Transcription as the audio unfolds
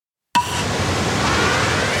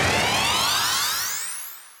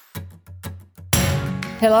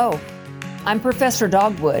Hello, I'm Professor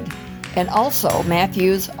Dogwood, and also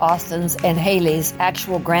Matthew's, Austin's, and Haley's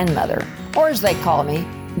actual grandmother, or as they call me,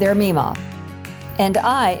 their Mima. And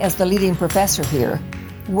I, as the leading professor here,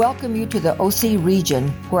 welcome you to the OC region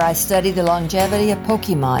where I study the longevity of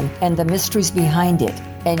Pokemon and the mysteries behind it.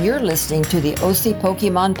 And you're listening to the OC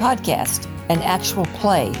Pokemon Podcast, an actual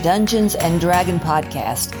play Dungeons and Dragon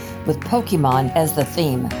podcast with Pokemon as the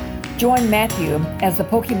theme. Join Matthew as the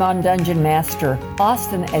Pokemon Dungeon Master,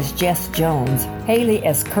 Austin as Jess Jones, Haley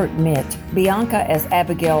as Kurt Mitt, Bianca as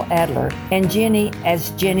Abigail Adler, and Jenny as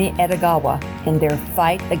Jenny Edagawa in their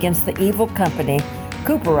fight against the evil company,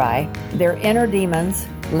 Cooperai, their inner demons,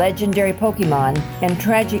 legendary Pokemon, and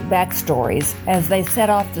tragic backstories as they set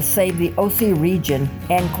off to save the OC region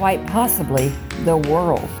and quite possibly the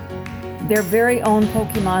world. Their very own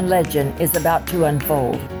Pokemon legend is about to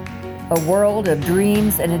unfold. A world of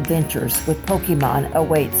dreams and adventures with Pokemon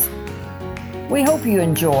awaits. We hope you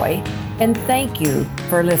enjoy, and thank you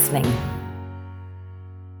for listening.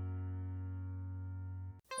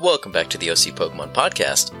 Welcome back to the OC Pokemon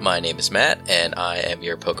Podcast. My name is Matt, and I am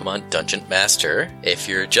your Pokemon Dungeon Master. If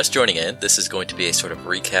you're just joining in, this is going to be a sort of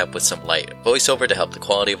recap with some light voiceover to help the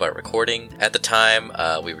quality of our recording. At the time,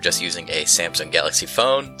 we were just using a Samsung Galaxy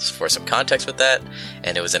phone for some context with that,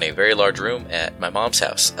 and it was in a very large room at my mom's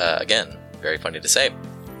house. Again, very funny to say.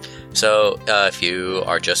 So, if you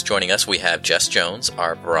are just joining us, we have Jess Jones,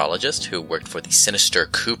 our virologist, who worked for the sinister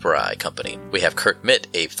Cooperai company. We have Kurt Mitt,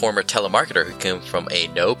 a former telemarketer who came from a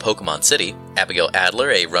no-Pokemon city. Abigail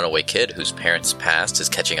Adler, a runaway kid whose parents' past is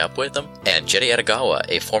catching up with them. And Jenny Edagawa,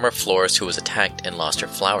 a former florist who was attacked and lost her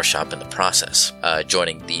flower shop in the process.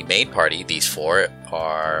 Joining the main party, these four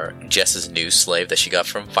are Jess's new slave that she got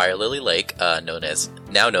from Fire Lily Lake, now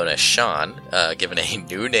known as Sean, given a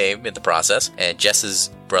new name in the process, and Jess's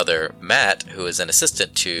brother Matt, who is an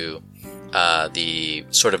assistant to the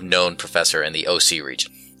sort of known professor in the OC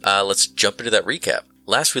region. Let's jump into that recap.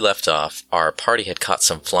 Last we left off, our party had caught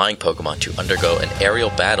some flying Pokemon to undergo an aerial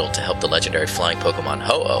battle to help the legendary flying Pokemon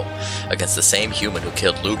Ho-Oh against the same human who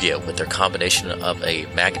killed Lugia with their combination of a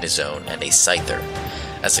Magnezone and a Scyther.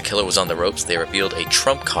 As the killer was on the ropes, they revealed a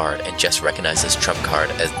trump card, and Jess recognized this trump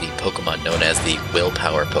card as the Pokemon known as the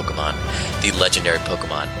Willpower Pokemon, the legendary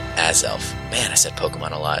Pokemon Azelf. Man, I said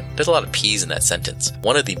Pokemon a lot. There's a lot of P's in that sentence.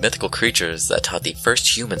 One of the mythical creatures that taught the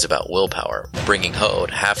first humans about willpower, bringing Ho-Oh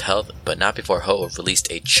to half health, but not before Ho-Oh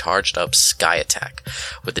released a charged up Sky Attack,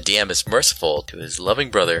 where the DM is merciful to his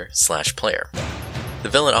loving brother/player. The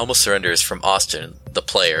villain almost surrenders from Austin, the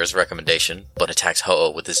player's recommendation, but attacks Ho-Oh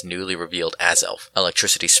with his newly revealed Azelf.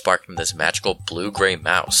 Electricity sparked from this magical blue-gray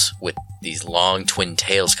mouse, with these long twin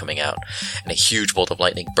tails coming out, and a huge bolt of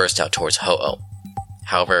lightning burst out towards Ho-Oh.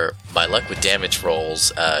 However, my luck with damage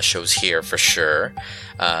rolls shows here for sure,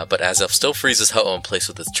 but Azelf still freezes Ho-Oh in place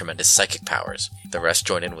with his tremendous psychic powers. The rest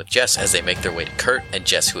join in with Jess as they make their way to Kurt, and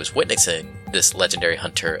Jess, who is witnessing this legendary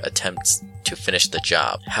hunter, attempts to finish the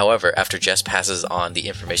job. However, after Jess passes on the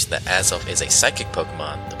information that Azelf is a psychic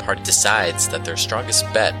Pokemon, the party decides that their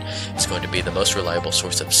strongest bet is going to be the most reliable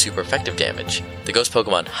source of super effective damage, the ghost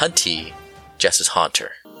Pokemon Hunty, Jess's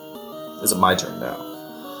Haunter. Is it my turn now?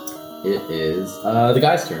 It is the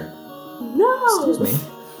guy's turn. No! Excuse me.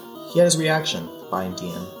 He had his reaction. Fine,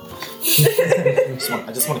 DM.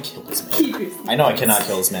 I just want to kill this man. I know I cannot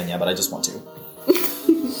kill this man yet, but I just want to.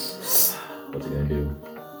 What's he gonna do?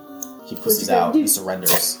 He pushes out. He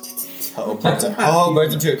surrenders. Ho-Oh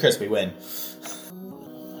burns into a crisp. We win.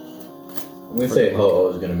 I'm gonna say Ho-Oh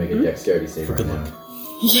is gonna make a dexterity save right now.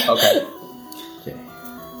 Yeah. Okay. Okay.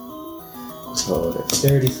 So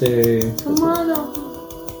dexterity save. Come on.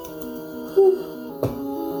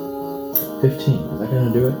 15. Is that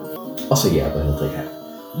gonna do it? Also, yeah, but he'll take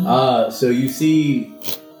half. So you see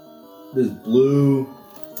this blue.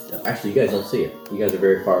 Actually, you guys don't see it. You guys are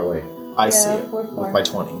very far away. I see it with my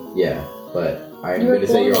 20. Yeah, but I'm going to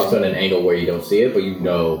say you're also at an angle where you don't see it, but you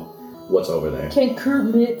know what's over there. Can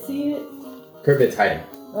Kurt Mitt see it? Kurt Mitt's hiding.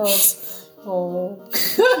 Oh.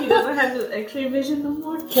 He doesn't have his X-ray vision no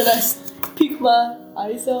more? Can I peek my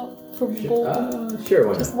eyes out from gold? Sure,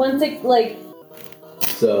 why Just not? one tick, like...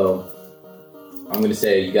 So, I'm going to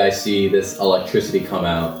say you guys see this electricity come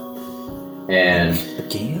out, and... A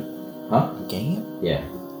game? Huh? A game? Yeah.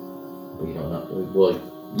 But you don't know. Well,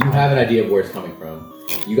 you have an idea of where it's coming from.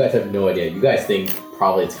 You guys have no idea. You guys think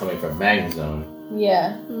probably it's coming from Magnezone.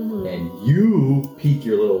 Yeah. Mm-hmm. And you peek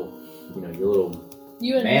your little,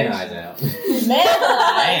 You and man eyes out. Man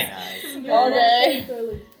eyes? Okay.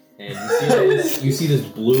 And you see this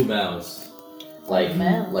blue mouse,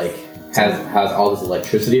 has all this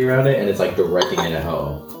electricity around it, and it's like directing it at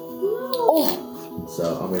Ho-Oh. Oh!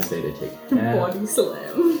 So I'm gonna say they take half. Body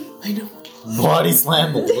slam. I know. Body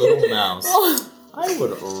slam the little mouse. I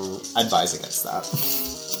would advise against that.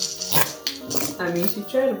 I mean, she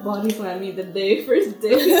tried to body slam me the first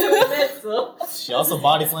day we met, so. She also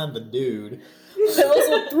body slammed the dude. I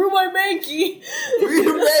also threw my manky. Threw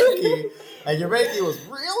your Reiki. And your Reiki was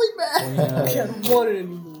really bad. I can't want it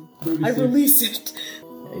anymore. I release it.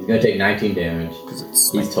 He's gonna take 19 damage.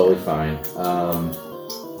 He's totally fine.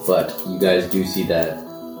 But you guys do see that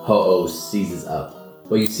Ho-Oh seizes up.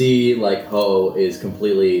 But you see, like, Ho-Oh is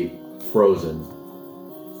completely frozen.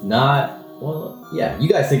 You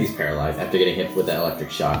guys think he's paralyzed after getting hit with that electric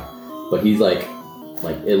shock. But he's like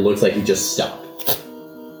it looks like he just stopped.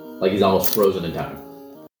 Like he's almost frozen in time.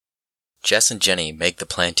 Jess and Jenny make the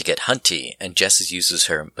plan to get Hunty, and Jess uses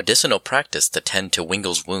her medicinal practice to tend to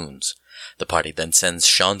Wingle's wounds. The party then sends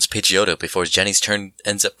Sean's Pidgeotto before Jenny's turn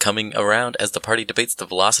ends up coming around as the party debates the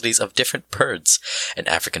velocities of different birds, an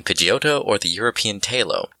African Pidgeotto or the European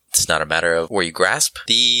Tailo. It's not a matter of where you grasp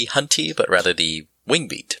the Hunty, but rather the wing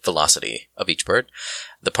beat velocity of each bird.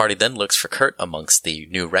 The party then looks for Kurt amongst the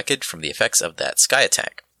new wreckage from the effects of that sky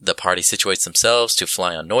attack. The party situates themselves to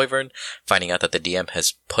fly on Noivern, finding out that the DM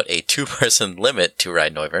has put a 2-person limit to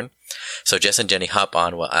ride Noivern. So Jess and Jenny hop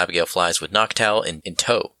on while Abigail flies with Noctowl in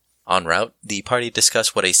tow. En route, the party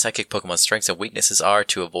discuss what a psychic Pokemon's strengths and weaknesses are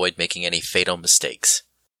to avoid making any fatal mistakes.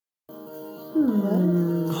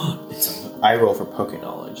 I roll for Poke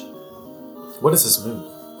Knowledge. What is this move?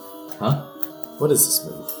 Huh? What is this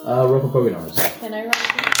move? Roll for Poke Knowledge. Can I run?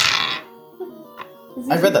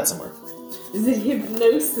 I read that somewhere. Is it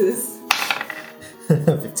hypnosis?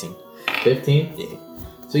 15. 15? Yeah.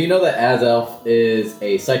 So you know that Azelf is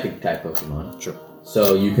a psychic type Pokemon. Sure.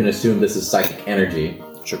 So you can assume this is psychic energy.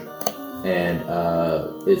 Sure. And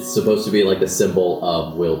it's supposed to be like the symbol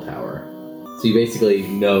of willpower. So you basically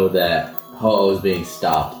know that Ho-Oh is being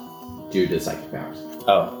stopped due to psychic powers.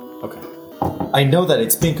 Oh, okay. I know that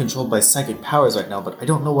it's being controlled by psychic powers right now, but I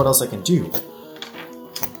don't know what else I can do.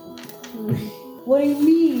 What do you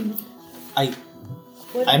mean?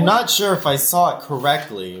 I'm not sure if I saw it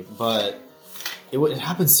correctly, but it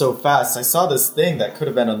happened so fast. I saw this thing that could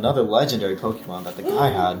have been another legendary Pokemon that the guy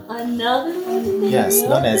had. Another legendary? Yes,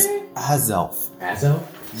 known as Azelf. Azelf?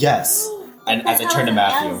 Yes. And as I turn to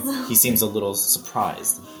Matthew, he seems a little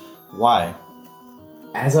surprised. Why?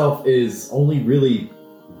 Azelf is only really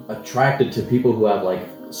attracted to people who have, like,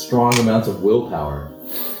 strong amounts of willpower.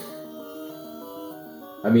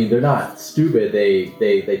 I mean, they're not stupid.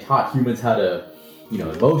 They taught humans how to,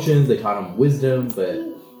 emotions. They taught them wisdom, but,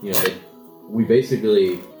 we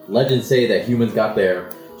basically, legends say that humans got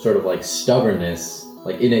their sort of, like, stubbornness,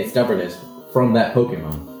 like, innate stubbornness from that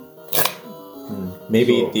Pokemon.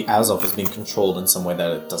 Maybe the Azelf is being controlled in some way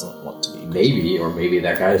that it doesn't want to be. Maybe, or maybe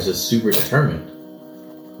that guy is just super determined.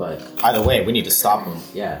 But either way, we need to stop him.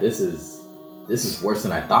 Yeah, this is worse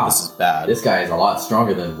than I thought. This is bad. This guy is a lot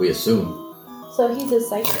stronger than we assume. So he's a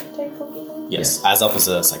psychic type Pokemon? Yes, Azelf is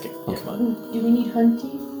a psychic Pokemon. Do we need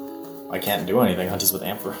Hunty? I can't do anything. Hunty's with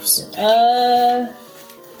Ampharos.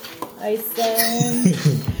 I said...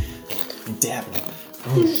 Damn.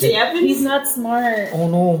 Oh, shit. He's not smart. Oh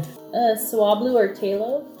no. Swablu or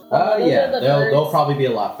Tailo? Yeah, they'll probably be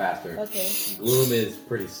a lot faster. Okay. Gloom is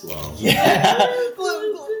pretty slow. Yeah.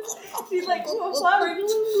 She's like, flower.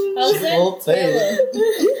 I'll say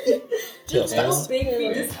Tail's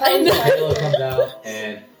Tailo comes out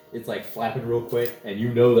and it's like flapping real quick, and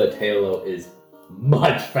you know that Tailo is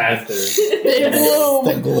much faster.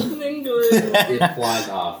 Than Gloom. It flies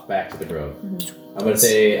off back to the grove. I'm going to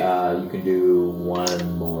say you can do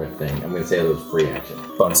one more thing. I'm going to say it was free action.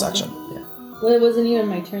 Bonus action. Yeah. Well, it wasn't even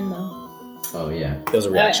my turn though. Oh, yeah. It was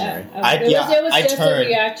a reactionary. It was just a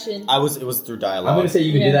reaction. It was through dialogue. I'm going to say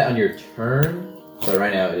you can do that on your turn, but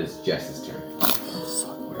right now it is Jess's turn.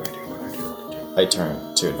 I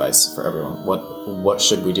turn to advice for everyone. What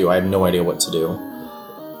should we do? I have no idea what to do.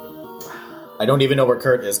 I don't even know where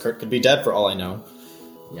Kurt is. Kurt could be dead for all I know.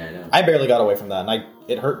 Yeah, I know. I barely got away from that, and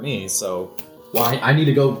it hurt me, so... Well, I need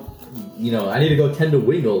to go, I need to go tend to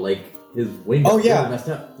Wingle, like, his wing is really messed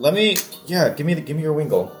up. Give me your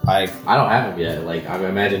Wingle. I don't have him yet. Like, I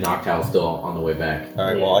imagine Noctowl's still on the way back.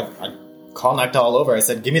 Alright, well, I called Noctowl all over. I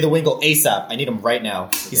said, give me the Wingle ASAP. I need him right now.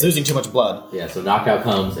 He's losing too much blood. Yeah, so Noctowl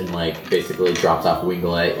comes and, like, basically drops off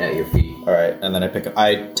Wingle at your feet. Alright, and then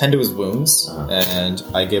I tend to his wounds, and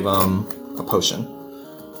I give him a potion.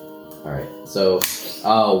 Alright, so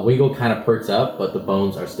Wingle kind of perks up, but the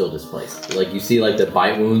bones are still displaced. Like, you see, like, the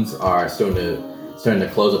bite wounds are starting to starting to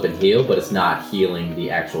close up and heal, but it's not healing the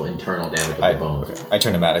actual internal damage of the bones. Okay. I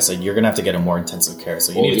turned to Matt. I said, you're going to have to get a more intensive care,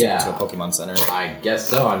 so you need to take him to a Pokemon Center. I guess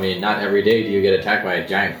so. I mean, not every day do you get attacked by a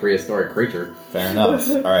giant prehistoric creature. Fair enough.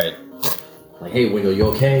 All right. Like, hey, Wingle, you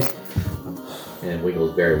okay? And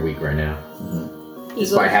Wingle's very weak right now. Mm-hmm.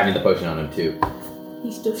 Despite having the potion on him, too.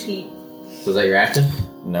 He's still sheep. So is that your action?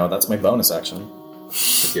 No, that's my bonus action.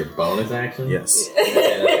 It's your bonus action? Yes.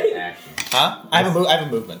 Okay, action. Huh? I have a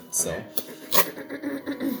movement, so... Okay.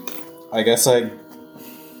 I guess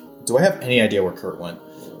do I have any idea where Kurt went?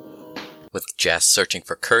 With Jess searching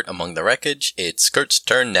for Kurt among the wreckage, it's Kurt's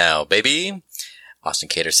turn now, baby! Austin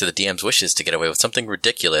caters to the DM's wishes to get away with something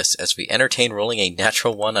ridiculous as we entertain rolling a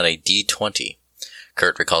natural 1 on a D20.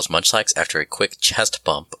 Kurt recalls Munchlax after a quick chest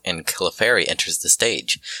bump, and Clefairy enters the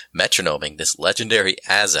stage, metronoming this legendary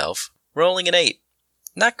Azelf, rolling an 8.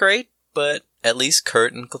 Not great, but at least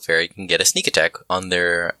Kurt and Clefairy can get a sneak attack on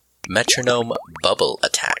their metronome bubble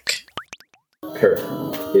attack. Kurt,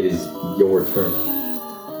 it is your turn.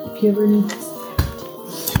 If you ever need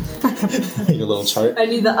Your little chart. I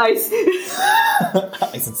need the ice.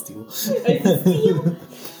 Ice and steel.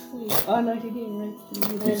 Oh no, he didn't write.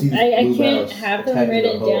 I can't have them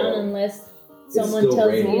written down unless someone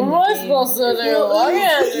tells me. What am I supposed to do? I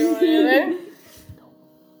can't do anything.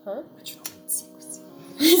 Huh?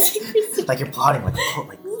 Like you're plotting like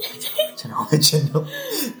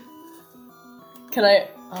Can I?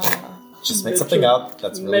 Just make something up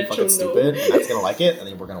that's really fucking stupid, and that's gonna like it, and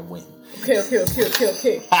then we're gonna win. Okay.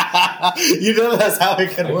 You know that's how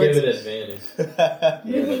it can work. Give it advantage.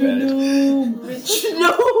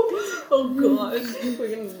 No! Oh god, we're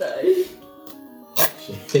gonna die.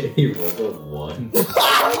 He rolled a 1.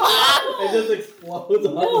 It just explodes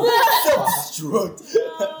on Struck.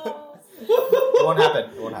 It won't happen.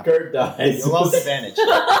 Kurt dies. You'll roll with advantage.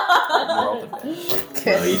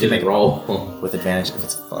 Okay. No, you didn't roll. With advantage if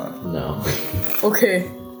it's fun. No.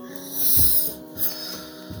 Okay.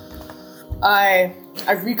 I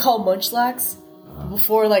recall Munchlax.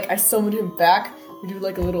 Before I summoned him back, we do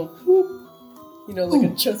like a little whoop, like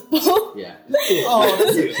a chest bump. Yeah. Oh,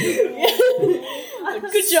 that's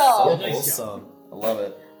cute. Good job. Nice job. I love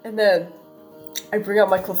it. And then I bring out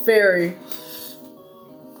my Clefairy.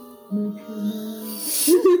 No,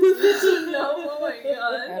 oh my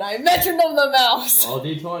god. And I metronome the mouse. All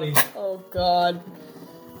D20. Oh god.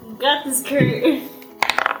 You got this, Kurt.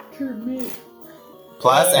 Kermit.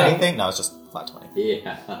 Plus anything? No, it's just flat 20.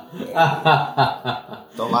 Yeah.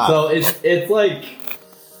 Don't laugh. So it's like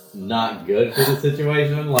not good for the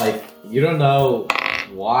situation. Like you don't know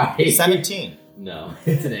why. 17. No,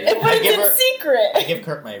 it's an 8. But it's in secret. I give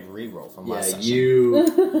Kurt my reroll from last session.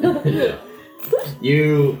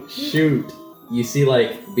 You shoot. You see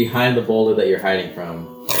behind the boulder that you're hiding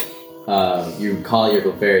from. You call your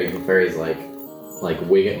Clefairy. Clefairy's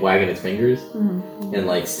wagging its fingers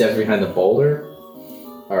and steps behind the boulder.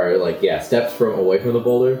 Or steps from away from the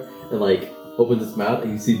boulder and opens its mouth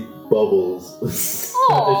and you see bubbles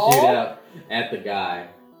start to shoot out at the guy.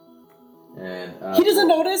 And he doesn't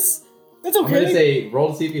notice. It's okay. I'm gonna say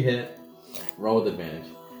roll to see if you hit. Roll with advantage.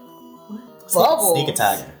 Bubbles. Sneak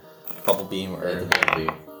attack, bubble beam, or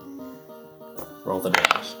roll with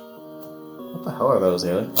advantage. What the hell are those,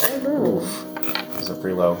 Haley? I don't know. These are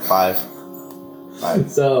pretty low. 5.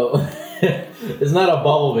 So it's not a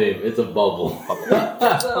bubble beam, it's a bubble.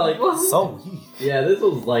 So weak. Yeah, this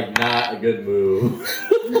was not a good move.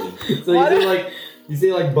 So you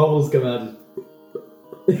see bubbles come out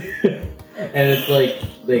and it's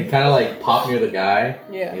they kind of pop near the guy.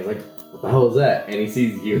 Yeah. And he's like, what the hell is that? And he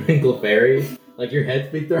sees you and Clefairy. Your head's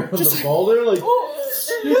peeked around the boulder.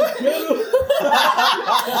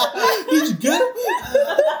 Did you get him?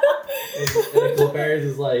 And Clefairy's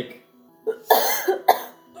is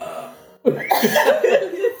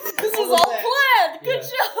this was all planned. Good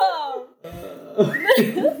job.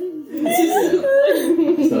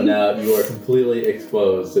 So now you are completely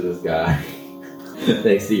exposed to this guy.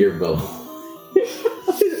 Thanks to your bow.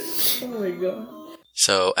 Oh my god.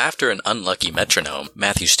 So, after an unlucky metronome,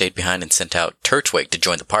 Matthew stayed behind and sent out Turtwig to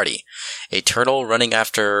join the party, a turtle running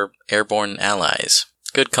after airborne allies.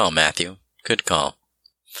 Good call, Matthew. Good call.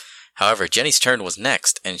 However, Jenny's turn was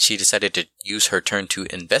next, and she decided to use her turn to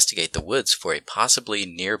investigate the woods for a possibly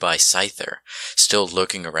nearby Scyther, still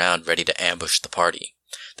lurking around ready to ambush the party.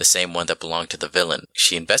 The same one that belonged to the villain.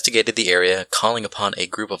 She investigated the area, calling upon a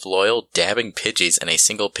group of loyal, dabbing Pidgeys and a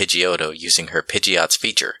single Pidgeotto using her Pidgeot's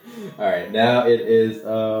feature. Alright, now it is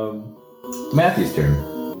Matthew's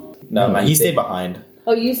turn. No, he stayed behind.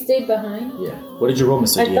 Oh, you stayed behind? Yeah. What did you roll,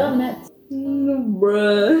 Mr. I DM? thought Matt.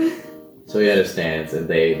 Bruh. So he had a stance, and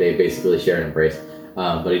they basically share an embrace.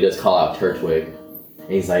 But he does call out Turtwig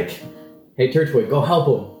And he's like, hey, Turtwig, go help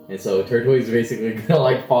him. And so Turtwig's basically gonna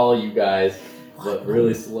like follow you guys, but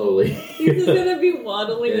really slowly. He's just gonna be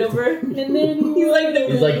waddling over, and then he's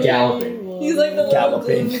like galloping. He's like the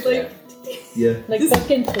Galloping. He's like, Yeah. Like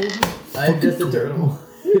fucking Toby. I'm just a turtle.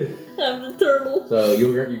 I'm the turtle. So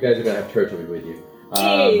you guys are gonna have Turtwig with you.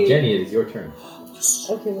 Hey. Jenny, it is your turn.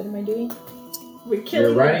 Okay, what am I doing? We're killing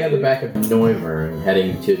You're riding you. on the back of Neumer and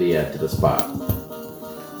heading to the spot.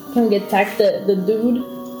 Can we attack the dude?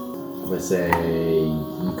 I'm gonna say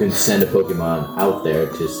you can send a Pokemon out there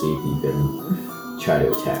to see if you can try to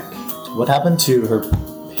attack. What happened to her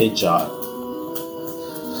Pidgeot?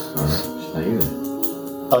 She's not using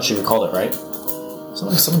it. Oh, she recalled it, right?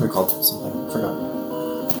 Someone recalled something. I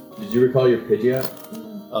forgot. Did you recall your Pidgeot?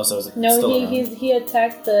 Oh, so it was No, still around. he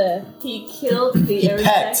attacked the. He killed the He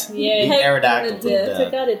pecked. Aerodactyl. Yeah, The pecked Aerodactyl the did dip. that.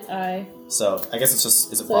 took out its eye. So I guess it's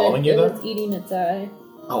just, is it So following you it though? was eating its eye.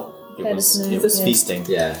 Oh, it Had was, its it nose, was yeah. feasting.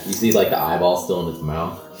 Yeah, you see like the eyeball still in its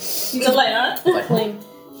mouth. He's like, huh? Like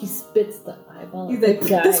he spits the eyeball. He's out like,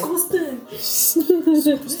 its eye. disgusting.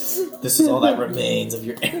 This is all that remains of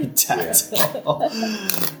your Aerodactyl.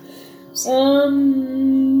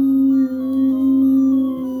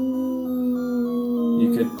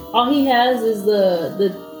 You could. All he has is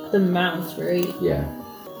the mouse, right? Yeah.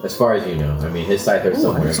 As far as you know. I mean, his Scyther's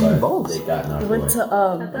Ooh, I somewhere, got so many but balls. they got knocked We away. went to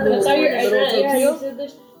thought it was That's how you're. little Yeah, you Tokyo. said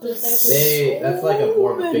the That's like a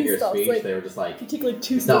more of a many figure of stops, speech. like- they were just like You take like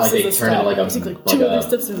 2 It's not steps like to they the turn it stop. like a- You take like like 2 a- other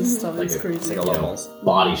steps to the stop. like It's a- crazy. It's like a you lot of know, balls.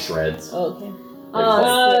 body shreds. Oh, okay.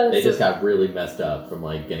 They so- just got really messed up from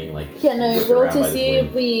like getting like. Can I whipped roll around by to this see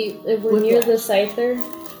wind. if we're near the Whiplash. Scyther?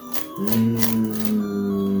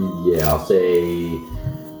 Yeah, I'll say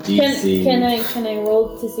DC. Can I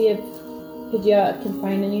roll to see if Pidgeot can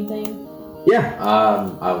find anything? Yeah,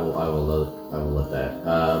 I will let that.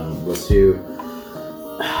 Let's do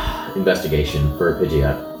investigation for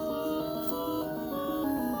Pidgeot.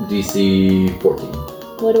 DC 14.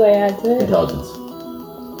 What do I add to it? Intelligence.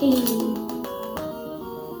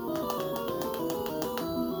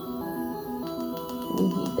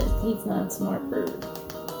 He's not a smart bird.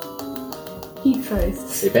 He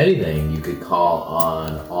tries. If anything, you could call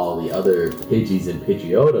on all the other Pidgeys and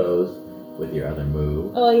Pidgeotos with your other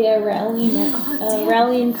move. Oh yeah, rallying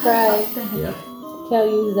cry. Yeah. Can I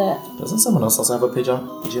use that? Doesn't someone else also have a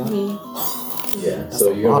Pidgeot? Pidgeot? Me. Yeah. That's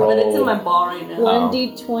So a you lot. But it's in roll. my ball right now.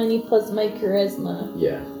 1d20 plus my charisma.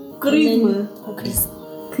 Yeah. Charisma.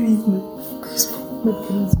 Charisma.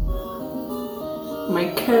 My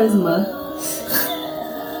charisma.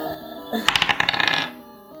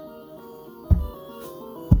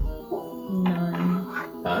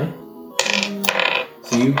 Nine.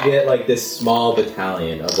 So you get like this small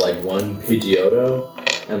battalion of like one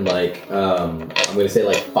Pidgeotto and like I'm gonna say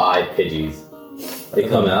like 5 Pidgeys. They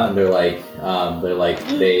come out and they're like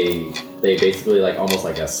they basically like almost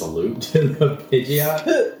like a salute to the Pidgeot.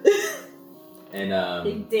 And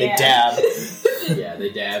They dab. yeah, they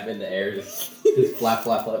dab in the air, just flap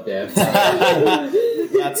dab.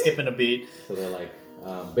 Not skipping a beat. So they're like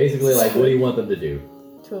basically like, what do you want them to do?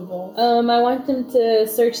 To evolve. I want them to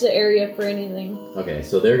search the area for anything. Okay,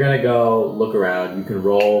 so they're gonna go look around. You can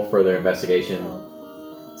roll for their investigation.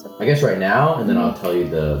 I guess right now, and then I'll tell you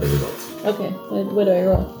the results. Okay, what do I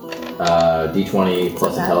roll? D20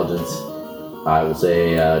 plus intelligence. I will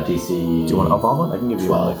say DC. Do you want to evolve one? I can give you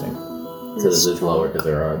one, I 12. think. So this is lower because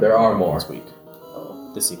there are more. It's weak.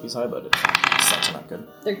 Oh, the CP's high, but it's such not good.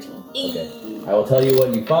 13. Okay. I will tell you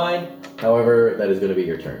what you find. However, that is going to be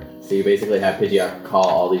your turn. So you basically have Pidgeot call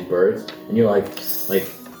all these birds, and you're like,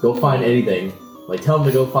 go find anything. Like, tell them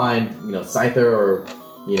to go find, Scyther or,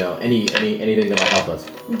 anything that might help us.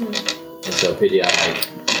 Mm-hmm. And so Pidgeot like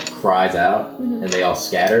cries out, and they all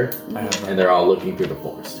scatter, and they're all looking through the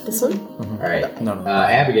forest. This one? All right. No.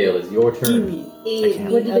 Abigail, it's your Give turn. me.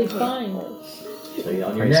 What did they find? So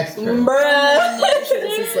on your next turn.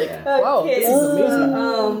 This is like, wow, this is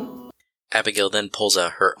amazing. Abigail then pulls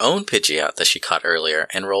out her own Pidgeot that she caught earlier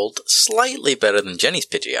and rolled slightly better than Jenny's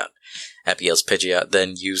Pidgeot. Abigail's Pidgeot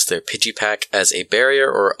then used their Pidgepack as a barrier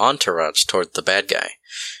or entourage toward the bad guy.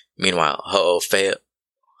 Meanwhile,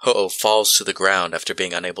 Ho-Oh falls to the ground after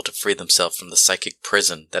being unable to free themselves from the psychic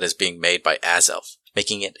prison that is being made by Azelf,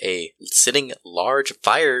 making it a sitting large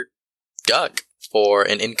fire duck for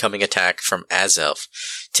an incoming attack from Azelf,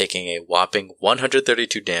 taking a whopping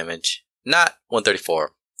 132 damage. Not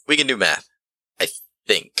 134. We can do math. I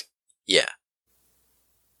think. Yeah.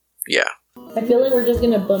 I feel like we're just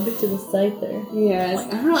gonna bump it to the side there. Yes.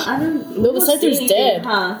 I don't. No, the Scyther's see dead. anything,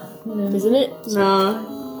 huh? Isn't it?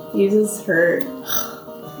 No. He's just hurt.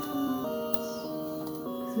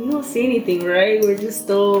 We don't see anything, right? We're just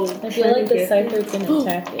still. I feel like the Cypher can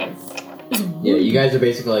attack us. Yeah, you guys are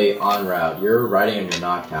basically en route. You're riding on your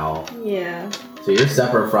knock owl. Yeah. So you're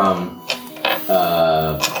separate from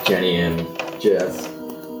Jenny and Jess.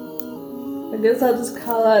 I guess I'll just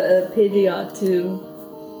call out a Pidgeot too.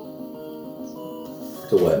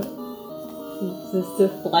 To what? Just to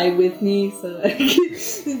fly with me, so I can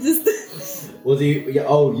just. Was he? Yeah,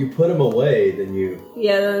 oh, you put him away, then you.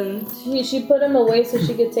 Yeah, then. She put him away so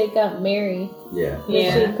she could take out Mary. Yeah.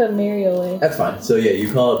 Yeah. She put Mary away. That's fine. So yeah,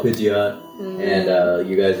 you call it Pidgeot, and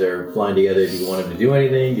you guys are flying together. Do you want him to do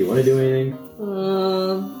anything? Do you want to do anything?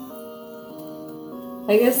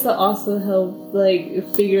 I guess to also help, like,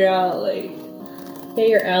 figure out, like. Get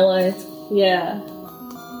your allies. Yeah.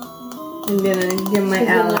 I'm gonna get my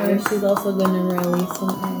allies. She's also gonna rally some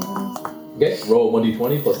allies. Okay, roll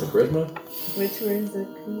 1d20 plus the charisma. Which one is the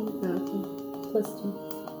no. +2.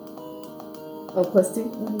 Oh, +2?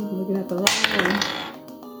 I'm looking at the wrong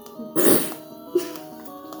one.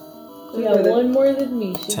 She got one more than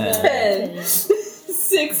me. She 10. got 10.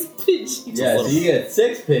 6 Pidgeys. Yeah, so you get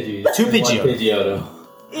 6 Pidgeys. 2 and one Pidgeotto.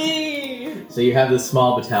 Pidgeotto. So you have this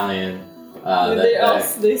small battalion.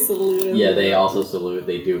 They salute. Yeah, they also salute.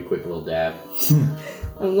 They do a quick little dab.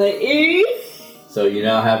 I'm like, So you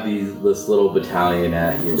now have this little battalion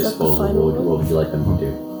at your disposal. What would you like them to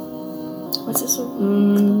do? What's this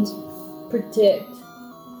one? Protect.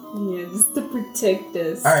 Yeah, just to protect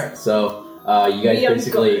us. All right, so you guys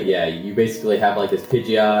you basically have like this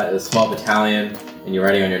Pidgeot, a small battalion, and you're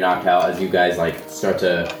riding on your knockout as you guys like start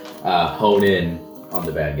to hone in on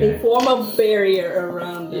the bad They guy. form a barrier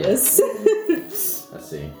around us. Let's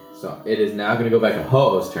see. So it is now going to go back to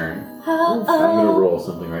Ho-Oh's turn. I'm going to roll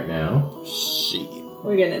something right now. Shit.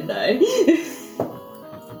 We're gonna die.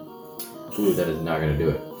 Ooh, that is not going to do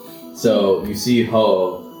it. So you see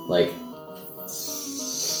Ho like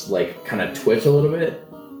kind of twitch a little bit,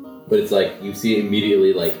 but it's like you see it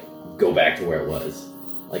immediately like go back to where it was.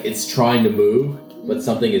 Like it's trying to move, but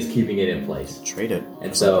something is keeping it in place. Trade it.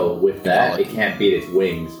 And so with that, it can't beat its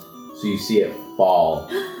wings. So you see it fall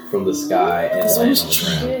from the sky and land on the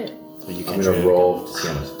ground. So you I'm gonna roll to see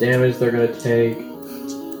how much damage they're gonna take.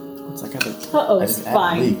 It's like I Uh-oh,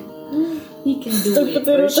 fine. He can do it.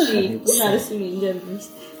 Or she. It's Not assuming genders.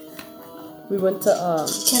 We went to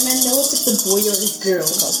Can I know if it's a boy or a girl?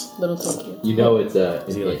 Little Tokyo. You know it's a.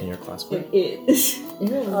 Is he like in your class? It is. Ew,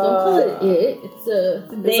 don't call it it. It's a...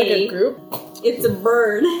 It's like a group. It's a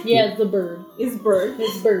bird. Yeah, it's a bird. It's bird.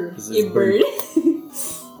 It's bird. This It's bird.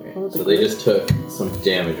 So they just took some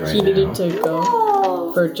damage right He now. needed to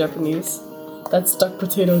go for Japanese. That's stuck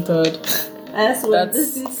potato dud. That's what That's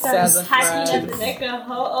this dude starts Sassafras. hacking at the neck of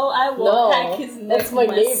Ho-Oh. I will No, hack his neck that's my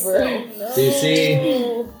myself. neighbor. So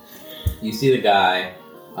you see the guy.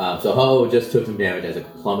 So Ho just took some damage as it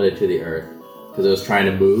plummeted to the earth because it was trying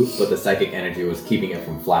to move, but the psychic energy was keeping it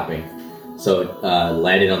from flapping. So it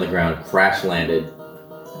landed on the ground, crash landed,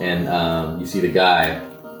 and you see the guy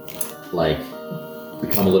like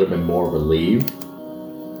become a little bit more relieved.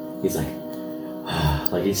 He's like,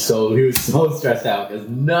 he was so stressed out because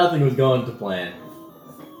nothing was going to plan.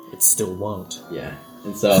 It still won't. Yeah,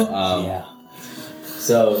 and so Yeah.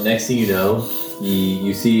 So next thing you know,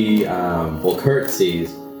 you see, Kurt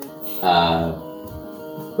sees the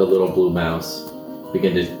little blue mouse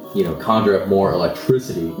begin to, conjure up more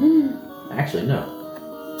electricity. Actually, no.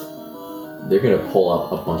 They're gonna pull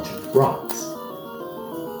up a bunch of rocks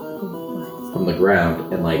from the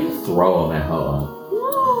ground and throw them at Ho-Oh.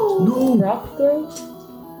 No. Rock throw?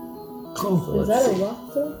 Oh, Is that a rock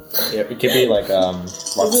throw? Yeah, it could be like rock it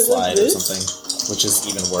slide like or this? something, which is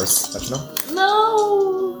even worse. Don't you know?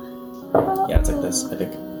 No! Yeah, it's like this. I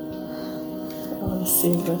think. I want to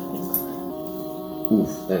see the thing.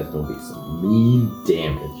 Oof, that is gonna be some mean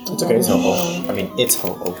damage. It's okay. It's Ho-Oh. I mean, it's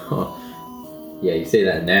Ho-Oh. Yeah, you say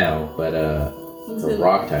that now, but it's a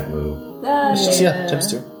rock type move. Yeah, times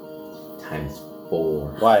 2. Times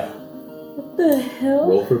 4. Why? What the hell?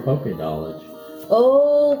 Roll for Poké knowledge.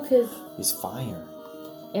 Oh, because... He's fire.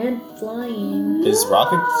 And flying. Is rock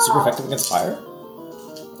super effective against fire?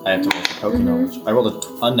 I have to roll for Poké knowledge. I rolled an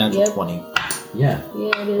unnatural 20. Yeah.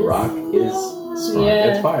 Yeah, it is. Rock is strong.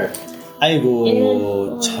 Yeah. It's fire. I go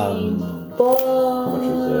And chum. How much is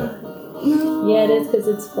that? Yeah, it is because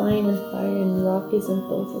it's flying and fire and rock is in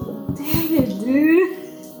both of them. Dang it, dude.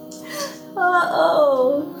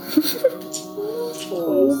 Uh-oh. It's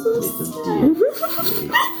a D8.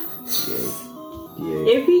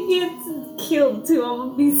 If he gets killed too, I'm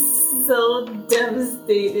gonna be so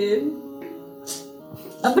devastated.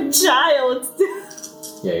 I'm a child.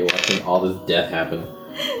 Yeah, you're watching all this death happen.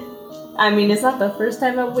 I mean, it's not the first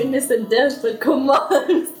time I've witnessed a death, but come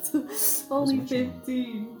on. Only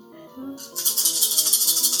 15.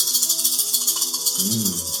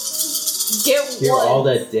 Get Hear ones. all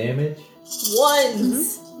that damage?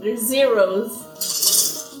 Ones. There's zeros.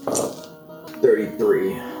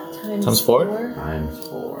 33 Times 4? times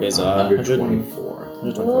 4 Is, 124.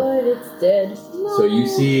 What? It's dead. So you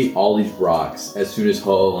see all these rocks as soon as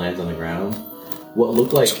Ho lands on the ground. What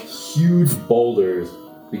look like huge boulders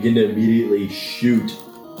begin to immediately shoot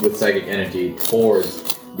with psychic energy towards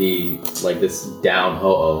this down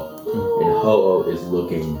Ho-Oh. And Ho-Oh is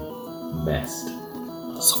looking messed. No.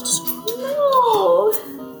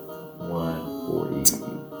 140.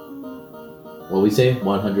 What we say?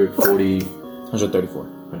 140. 134.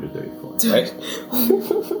 134. Right?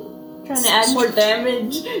 Trying to add more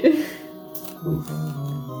damage.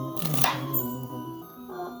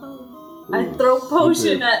 I throw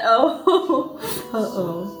potion at Uh-oh.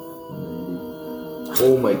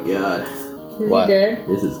 Oh my god. Is What? he dead?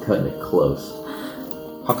 This is cutting it close.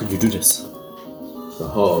 How could you do this? The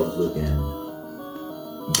Ho-Oh's looking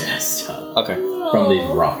messed up. Okay. From these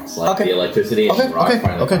rocks. Like Okay. the electricity and Okay, the rocks okay,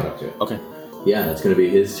 finally okay. caught up to it. Okay. Yeah, it's gonna be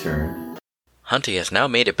his turn. Hunty has now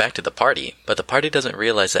made it back to the party, but the party doesn't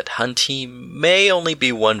realize that Hunty may only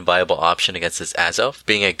be one viable option against this Azelf,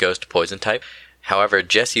 being a ghost poison type. However,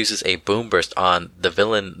 Jess uses a boom burst on the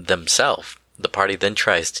villain themselves. The party then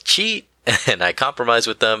tries to cheat, and I compromise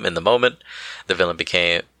with them in the moment. The villain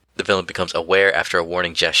becomes aware after a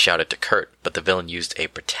warning Jess shouted to Kurt, but the villain used a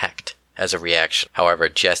protect as a reaction. However,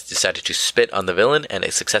 Jess decided to spit on the villain, and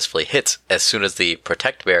it successfully hits as soon as the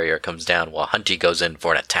protect barrier comes down while Hunty goes in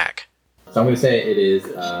for an attack. So I'm gonna say it is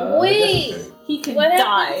Wait! Jess's turn. He could What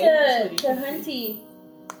die. happened to Hunty?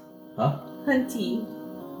 Huh? Hunty.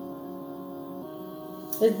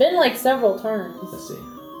 It's been like several turns. Let's see.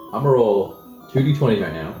 I'm gonna roll 2d20s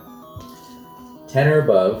right now. 10 or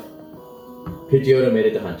above. Pidgeotto made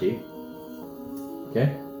it to Hunty.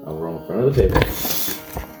 Okay, I'll roll in front of the table.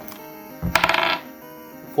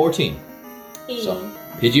 14. So,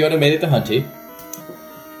 Pidgeotto made it to Hunty.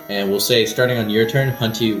 And we'll say, starting on your turn,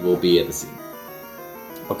 Hunty will be at the scene.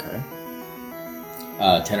 Okay.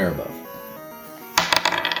 10 or above.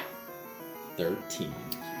 13.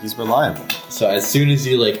 He's reliable. So as soon as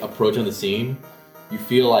you approach on the scene, you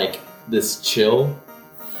feel this chill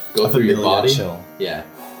go through your body. Chill. Yeah,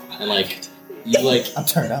 and you I'm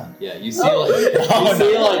turned on. yeah, you see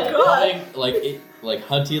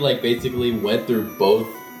Hunty basically went through both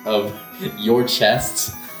of your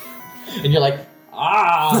chests, and you're like,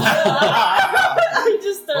 ah, I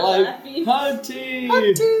just start laughing. Hunty,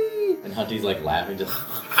 and Hunty's laughing just.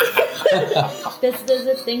 Does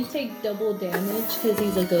the thing take double damage because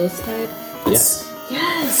he's a ghost type? Yes.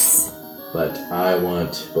 Yes. But I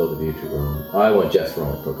want both of you to roll. I want Jess to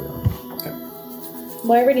roll with Pokemon. Okay.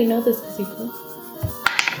 Well, I already know this because he plays.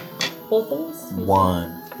 Both of us?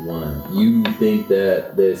 1. You think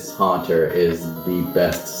that this Haunter is the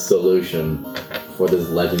best solution for this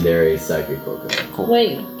legendary psychic Pokemon? Cool.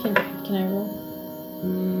 Wait, can I roll?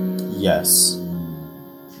 Yes.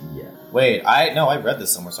 Yeah. Wait, I read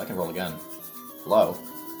this somewhere, so I can roll again. Hello.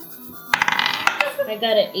 I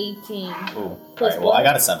got an 18. Ooh. Plus Alright, well, one. I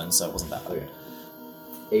got a 7, so it wasn't that bad. Okay.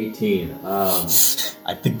 18. I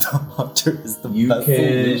think the Hunter is the You best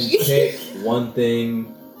can solution. pick one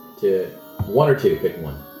thing to... One or two. Pick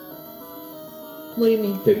one. What do you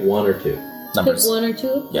mean? Pick one or two. Numbers. Pick one or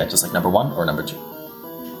two? Yeah, just like number 1 or number 2.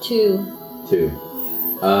 2. Two.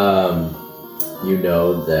 You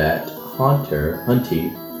know that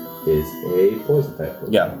Hunty is a poison type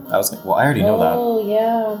Pokemon. Yeah, I already know that. Oh,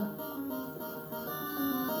 yeah.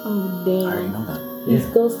 Oh, I already damn. know that. He's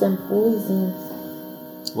Yeah. ghost and poison.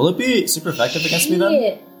 Will it be super effective against me then?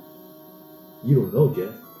 Shit. You don't know,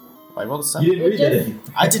 Jeff. I rolled a 7. You didn't read just- it anymore.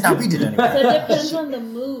 I did not read it So anyway. it depends on the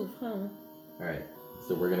move, huh? Alright,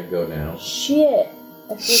 so we're gonna go now. Shit.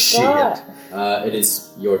 I forgot. It is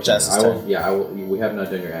your turn. Jess's I will. turn. Yeah, I will. We have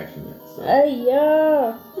not done your action yet. So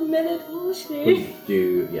Yeah. Minute bullshit. please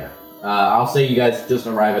do. Yeah. I'll say you guys just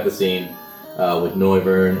arrive at the scene with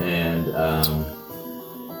Noivern and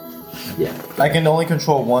yeah. I can only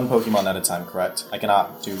control one Pokemon at a time, correct? I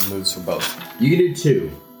cannot do moves for both. You can do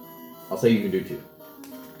two. I'll say you can do two.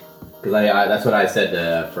 Because I that's what I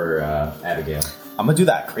said for Abigail. I'm gonna do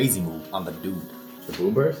that crazy move on the dude. The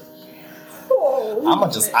Boom Burst.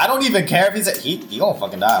 I don't even care if he gonna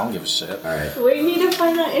fucking die. I don't give a shit. All right. We need to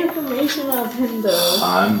find out information of him though.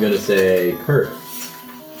 I'm gonna say Kurt.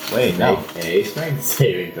 Wait, no. Make a strength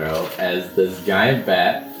saving throw as this giant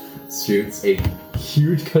bat shoots a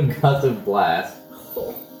huge concussive blast.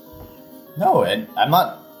 No, I'm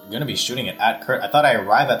not gonna be shooting it at Kurt. I thought I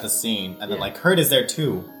arrived at the scene, and then like Kurt is there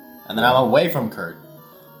too, and then I'm away from Kurt.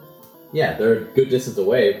 Yeah, they're a good distance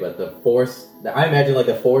away, but the force... I imagine like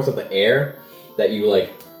the force of the air that you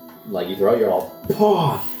like you throw out, you're all...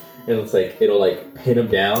 And it's like, it'll like pin him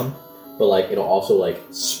down, but like it'll also like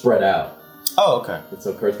spread out. Oh, okay. And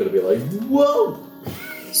so Kurt's gonna be like, whoa!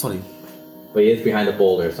 Sorry. But he is behind the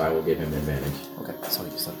boulder, so I will give him advantage. Okay, sorry.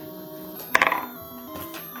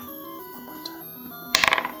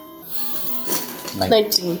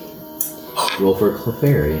 19. Roll for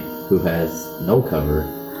Clefairy, who has no cover.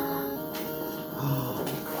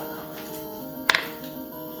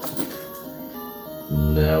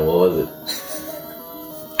 No, what was it?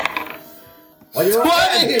 What do you want?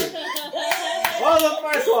 20! What was the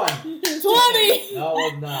first one? 20! No,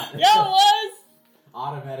 it was not. Yeah, it was!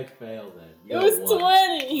 Automatic fail then. It was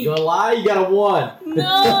 20! You gonna lie? You got a 1.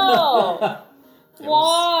 No!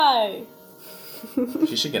 Why?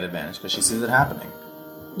 She should get advantage because she sees it happening.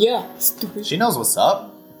 Yeah, stupid. She knows what's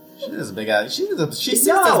up. She is a big ass. She sees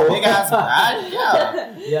No. this big ass bat.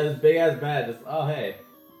 Yeah. Yeah, this big ass bat. Just, oh, hey.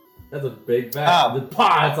 That's a big bat. The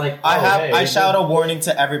pah, it's like, oh, hey. I shout a warning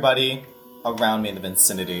to everybody around me in the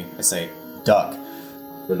vicinity. I say, duck.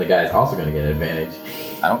 Then the guy's also gonna get advantage.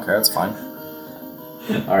 I don't care. It's fine.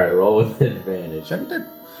 Alright, roll with advantage. Sure you did.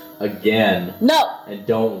 Again. No! And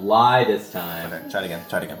don't lie this time. Okay, try it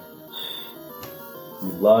again. You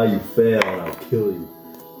lie, you fail, and I'll kill you.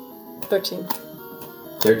 13.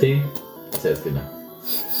 13? I said it's good enough.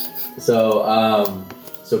 So,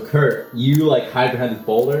 so Kurt, you like hide behind this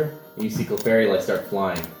boulder, and you see Clefairy like start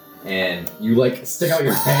flying, and you like stick out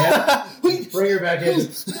your hand, bring her back in.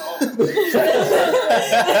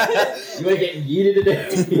 You might get yeeted to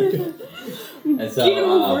death. And so, Get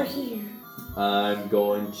over here. I'm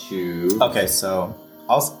going to. Okay, so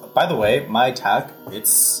also, by the way, my attack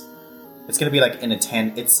it's gonna be like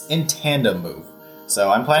it's in tandem move.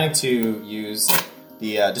 So I'm planning to use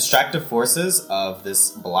the distractive forces of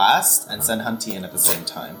this blast and send Hunty in at the same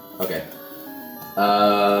time. Okay.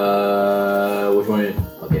 Which one?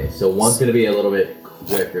 Okay, so one's gonna be a little bit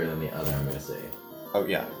quicker than the other. I'm gonna say. Oh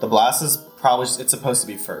yeah, the blast is it's supposed to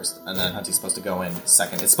be first, and then Hunty's supposed to go in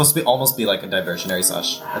second. It's supposed to be almost be like a diversionary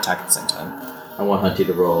 / attack at the same time. I want Hunty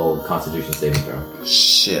to roll Constitution saving throw.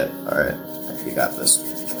 Shit. All right, you got this.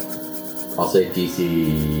 I'll say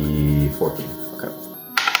DC 14. Okay.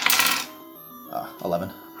 11.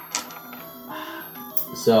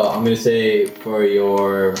 So I'm gonna say for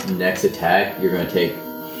your next attack, you're gonna take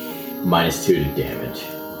 -2 to damage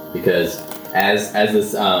because as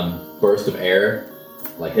this burst of air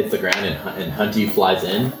like hits the ground and Hunty flies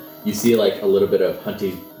in, you see like a little bit of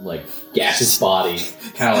Hunty like gaseous body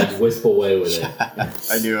kind of like wisp away with it.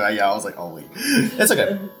 I knew. I was like, oh wait, it's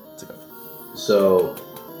okay. It's okay. So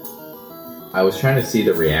I was trying to see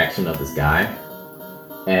the reaction of this guy,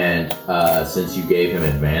 and since you gave him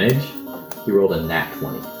advantage, he rolled a nat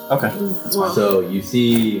 20. Okay, that's fine. So you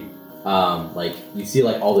see, all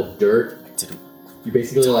the dirt. You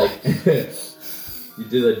basically like you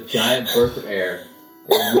did a giant burst of air,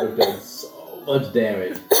 and you would have done so much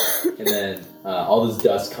damage, and then all this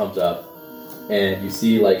dust comes up, and you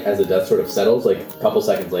see like as the dust sort of settles, like a couple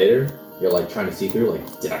seconds later, you're like trying to see through,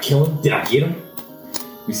 like, did I kill him? Did I get him?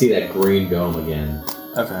 You see that green dome again.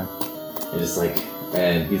 Okay. And it's like,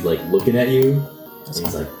 and he's like looking at you, and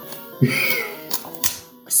he's like,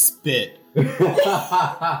 I spit.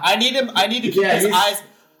 I need him to keep his eyes.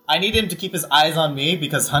 I need him to keep his eyes on me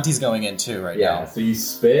because Hunty's going in too now. Yeah, so you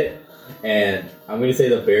spit, and I'm gonna say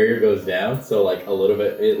the barrier goes down, so like a little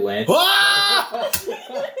bit it lands. Ah!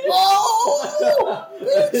 Oh!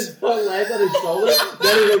 His foot lands on his shoulder,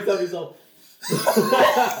 then he looks up himself.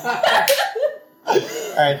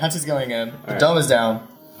 Alright, Hunty's going in. The dome is down.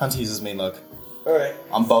 Hunty uses main look. Alright.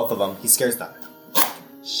 On both of them. He scares the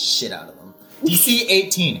shit out of them. DC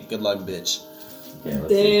 18. Good luck, bitch. Okay,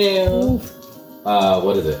 let's see.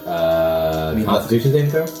 What is it? Constitution saving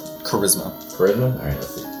throw? Charisma. Charisma? Alright,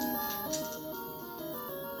 let's see.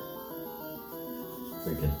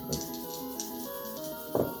 Freaking.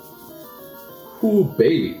 Ooh,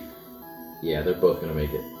 baby. Yeah, they're both gonna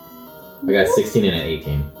make it. I got 16 and an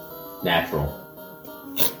 18. Natural.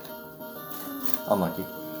 Unlucky.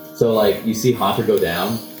 So, like, you see Haunter go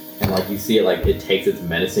down, and, like, you see it, like, it takes its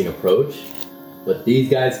menacing approach, but these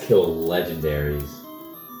guys kill legendaries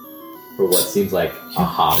for what seems like a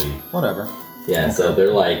hobby. Whatever. Yeah, Okay. so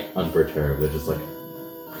they're, like, unperturbed. They're just, like,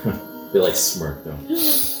 they, like, smirk them.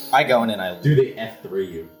 I go in and I... Do they F3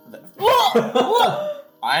 you?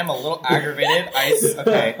 I'm a little aggravated.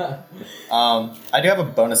 Okay. I do have a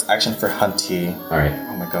bonus action for Hunty. Alright.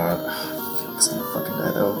 Oh my god. Felix gonna fucking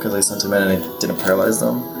die though, because I sent him in and I didn't paralyze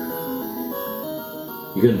them.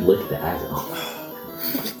 You can lick the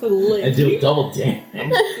Azo. Lick. And do double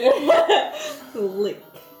damage. Lick.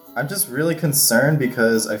 I'm just really concerned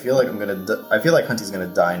because I feel like I feel like Hunty's gonna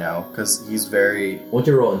die now because he's very. What's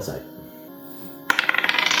your roll insight?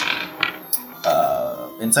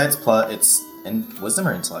 Insights plus it's in wisdom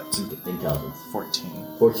or intellect. Intelligence.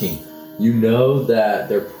 14. You know that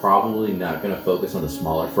they're probably not going to focus on the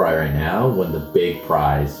smaller fry right now when the big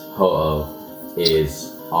prize, Ho-Oh,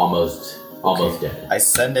 is almost dead. I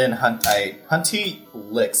send in Hunty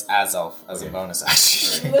licks Azelf as a bonus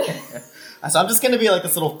action. So I'm just going to be like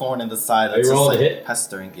this little thorn in the side that's just like hit?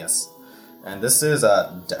 pestering. Yes. And this is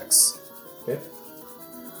Dex. Okay.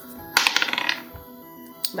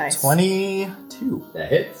 Nice. 22. That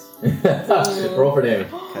hits. Roll for damage.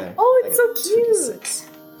 Okay. Oh, it's I so get cute. 2d6.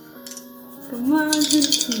 Come on,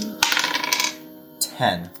 Hunty.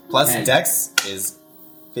 10. Plus 10. Dex is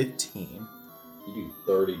 15. You do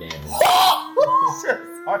 30 damage.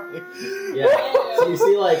 Sorry. Yeah. So you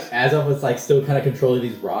see, like, Azelf was like still kind of controlling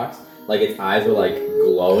these rocks. Like its eyes were like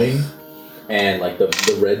glowing, and like the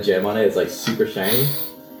red gem on it is like super shiny.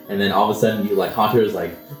 And then all of a sudden, you like Haunter is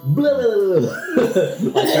like, blah, blah, blah, blah.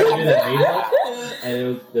 Like trying to do that meme,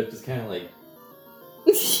 and they're just kind of like.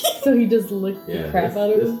 So he just licked the crap out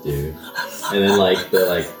of him? This dude. And then like they're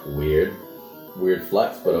like weird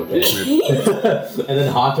flex, but okay. And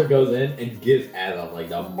then Haunter goes in and gives Azelf like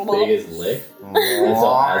the biggest lick. And so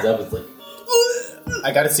Azelf is like.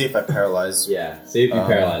 I gotta see if I paralyze. Yeah, see if you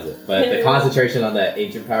paralyze it. But the concentration on that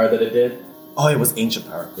ancient power that it did. Oh, it was ancient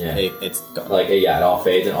power. Yeah. It's gone. Like, yeah, it all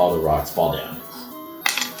fades and all the rocks fall down.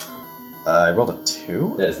 I rolled a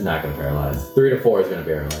 2? That is not going to paralyze. 3 to 4 is going to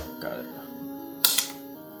paralyze. Got it.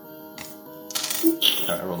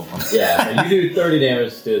 I rolled a 1. Yeah, so you do 30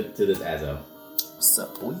 damage to this Azo. So,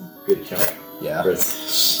 Good chunk. yeah.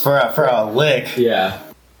 For a lick. Yeah.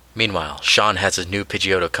 Meanwhile, Sean has his new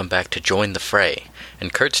Pidgeotto come back to join the fray,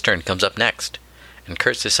 and Kurt's turn comes up next. And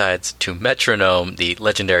Kurt decides to metronome the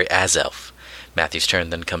legendary Azelf. Matthew's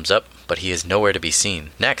turn then comes up, but he is nowhere to be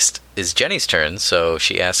seen. Next is Jenny's turn, so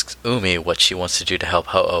she asks Umi what she wants to do to help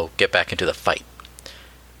Ho-Oh get back into the fight.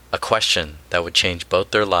 A question that would change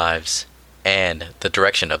both their lives and the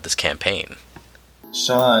direction of this campaign.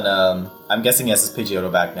 Sean, I'm guessing he has his Pidgeotto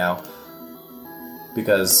back now.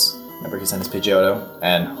 Because, remember he sent his Pidgeotto,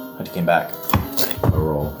 and Hunty came back. A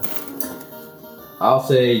roll. I'll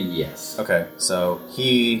say yes. Okay, so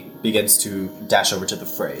he begins to dash over to the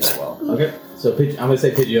fray as well. Okay, so I'm going to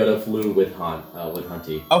say Pidgeotto flew with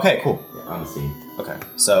Hunty. Okay, cool. Yeah, on the scene. Okay,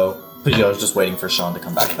 so Pidgeotto's just waiting for Sean to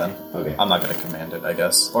come back then. Okay. I'm not going to command it, I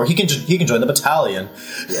guess. Or he can join the battalion.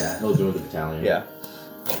 Yeah, he'll join the battalion. Yeah.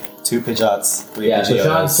 2 Pidgeots, 3 Yeah, so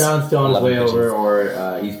Pidgeotos. Sean's still on his 11 way over,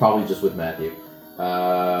 Pidgeots. or he's probably just with Matthew.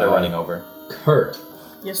 They're running over. Kurt,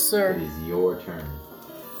 Yes, it sir. is your turn.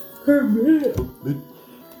 How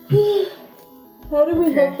do we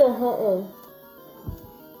Okay. help the Ho-Oh?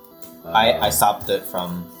 I stopped it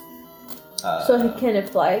from... So can it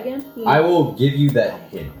fly again? I will give you that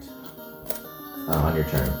hint on your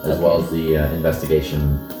turn, as well as the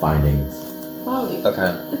investigation findings. Probably.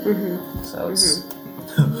 Okay. Mm-hmm. So it's...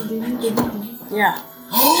 Yeah.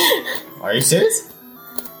 Are you serious?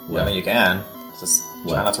 Yeah. I mean, you can. Just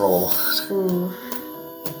try not to roll a 1. Ooh.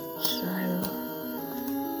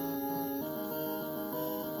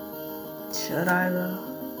 Should I though?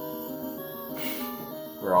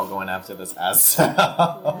 We're all going after this ass.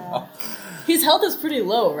 Yeah. His health is pretty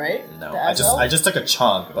low, right? No, The I Azel? just took a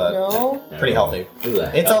chunk, but No. pretty healthy. Look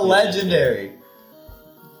at that. It's a legendary.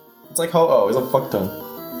 It's like Ho-Oh. It's a fucktone.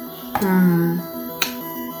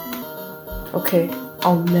 Okay,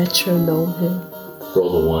 I'll metronome him.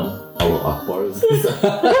 Roll the 1. Hello, Akbar.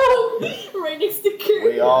 Right next to Kurt.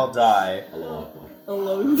 We all die. Hello, Akbar.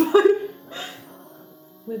 Alone.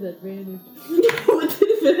 With advantage. With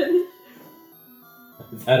advantage.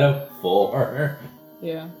 Is that a 4?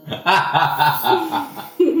 Yeah.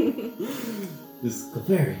 This is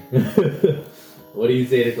Clefairy. What do you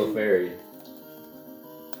say to Clefairy?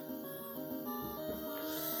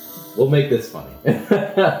 We'll make this funny.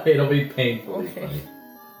 It'll be painfully Okay. funny.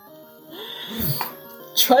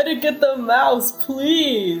 Try to get the mouse,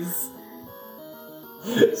 please.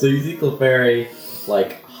 So you see Clefairy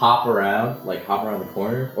like hop around the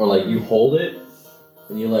corner, or like you hold it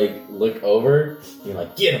and you like look over and you're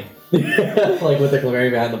like, get him! Like with the Clefairy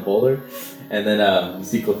behind the boulder. And then you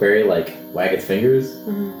see Clefairy like wag its fingers,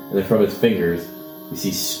 and then from its fingers you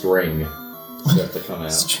see string start to come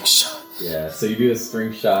out. String shot. Yeah, so you do a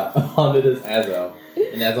string shot onto this Azo,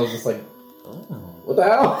 and Azo's just like, what the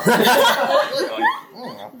hell?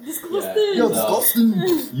 Disgusting. Yo, So- disgusting.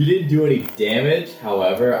 You didn't do any damage.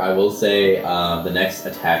 However, I will say the next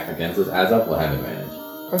attack against this Azov will have advantage.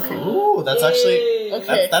 Okay. Ooh, that's actually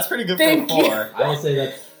Okay. that's pretty good Thank for a you. 4. I will say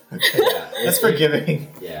that's Okay. That's it's forgiving.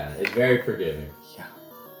 Yeah, it's very forgiving. Yeah.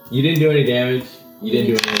 You didn't do any damage. You didn't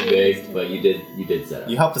do anything big, but you did set up.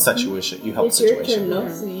 You helped the situation. You helped It's the your turn, situation. no?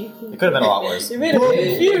 So you can... It could have been a lot worse. You made him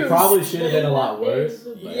It confused. probably should have been a lot worse.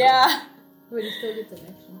 But, Yeah. But you still get an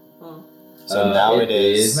action. So now it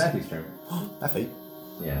is Matthew's turn. that fate.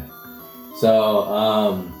 Yeah.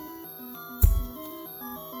 So,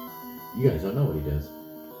 you guys don't know what he does.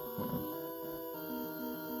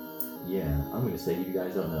 Yeah, I'm gonna say you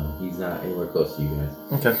guys don't know. He's not anywhere close to you guys.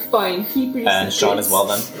 Okay. Fine. Keep your And Sean as well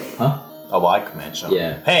then. Huh? Oh, well, I command Sean.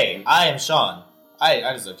 Yeah. Hey, I am Sean. I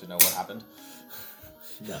deserve to know what happened.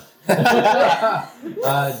 No.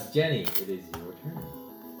 Jenny, it is your turn.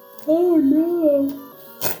 Oh no!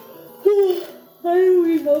 How do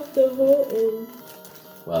we help the Ho-Oh?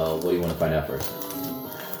 Well, what do you want to find out first?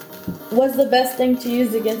 What's the best thing to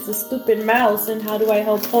use against a stupid mouse, and how do I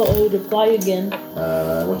help Ho-Oh to fly again?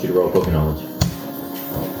 I want you to roll poke knowledge.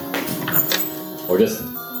 Or just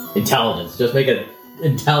intelligence. Just make an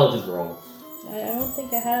intelligence roll. I don't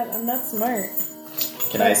think I have. I'm not smart.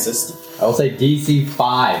 Can I assist? I will say DC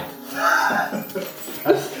 5.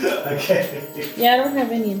 Okay. Yeah, I don't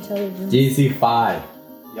have any intelligence. DC 5.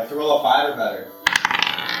 You have to roll a 5 or better.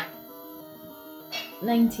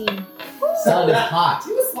 19. Sun is hot.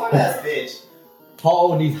 You a smart ass bitch.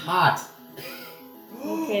 Paul needs hot.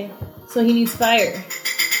 Okay. So he needs fire.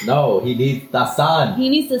 No, he needs the sun. He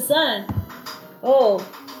needs the sun. Oh.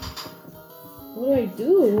 What do I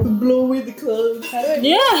do? Blow away the clouds. How do I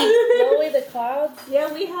blow away the clouds?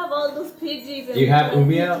 Yeah, we have all those Pidgeys. Do you have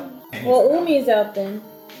Umi out? Well, Umi's out then.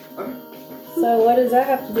 So what does that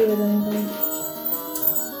have to do with anything?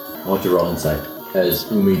 I want you to roll insight as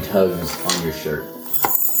Umi tugs on your shirt.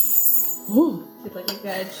 It's like a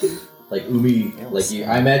guide. Like Umi, like you.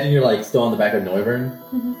 I imagine you're like still on the back of Noivern,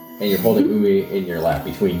 and you're holding Umi in your lap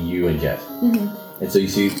between you and Jess. And so you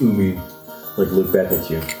see Umi like look back at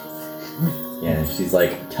you. Yeah, and she's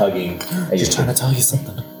like tugging at your Just trying to shirt. tell you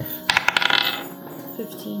something.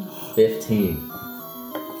 15. 15.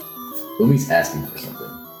 Umi's asking for something.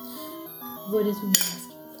 What is Umi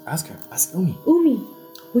asking? Ask her. Ask Umi. Umi,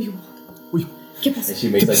 what do you want? Ui. Give us And she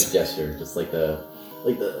makes like a gesture, just like the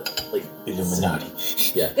Illuminati.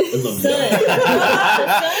 yeah.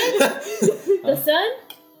 The sun?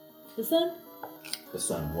 The sun? The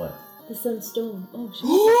sun, what? The sunstone. Oh, shit.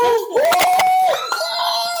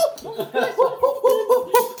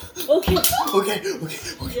 Okay. Okay.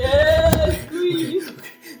 Yes, queen.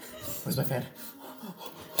 Where's my fan?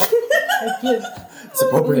 I give It's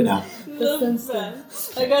appropriate now. the sunstone.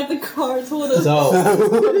 I got the cards. Hold on. So,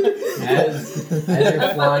 as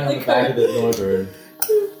you're flying on the back of the Norbird,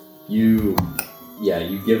 you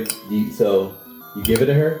give it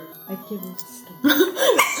to her. I give her the stone.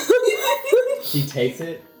 She takes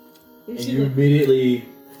it, and you immediately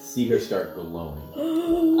see her start glowing.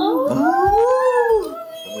 I'm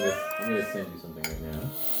gonna send you something right now.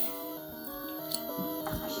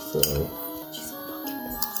 So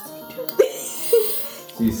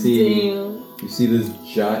you see this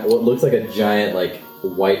giant, what looks like a giant like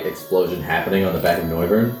white explosion happening on the back of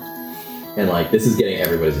Noivern, and like this is getting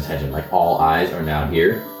everybody's attention. Like all eyes are now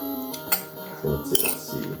here. So let's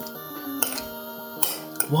see.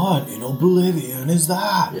 What in oblivion is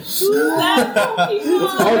that?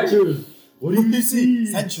 Archers, what do you see?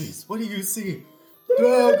 Sentries. What do you see?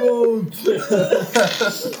 Dragons. There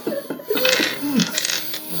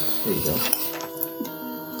you go.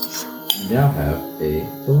 You now have a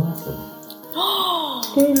Blossom.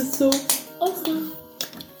 That is so awesome.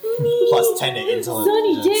 Plus 10 to intelligence.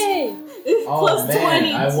 Sunny day. Oh Plus man,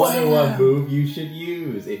 20. I wonder what move you should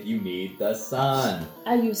use if you need the sun.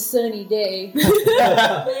 I use sunny day.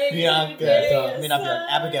 Bianca. I mean, not Bianca.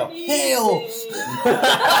 Abigail. Hail.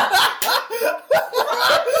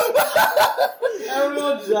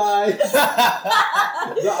 Everyone dies.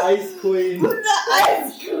 The Ice Queen.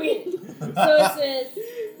 Ice queen. So it says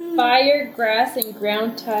fire, grass, and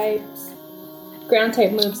ground type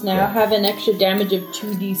moves now have an extra damage of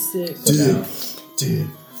 2d6. Dude.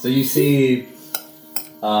 So you see,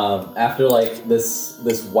 after like this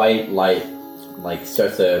white light like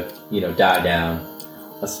starts to die down,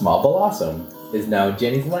 a small blossom is now in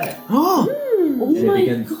Jenny's lap, Oh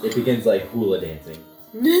and it begins like hula dancing.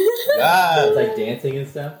 It's God. like dancing and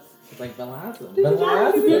stuff. It's like blossom, blossom,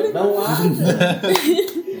 blossom, blossom,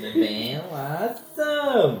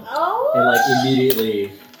 Oh. and like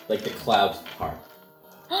immediately like the clouds part.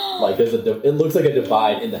 Like there's it looks like a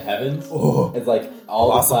divide in the heavens. Oh. It's like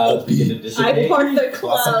all the clouds begin to I dissipate. part the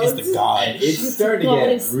Blossom clouds. is the god. And it's starting to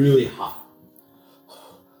get really hot.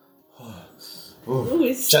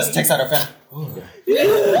 Ooh. Just takes out her fan. Okay,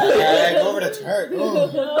 go over to turret. He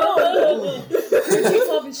takes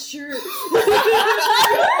off his shirt.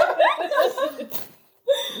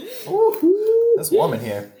 That's warm in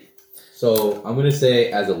here. So I'm gonna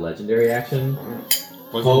say as a legendary action,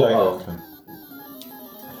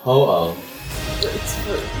 Ho-Oh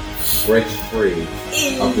breaks free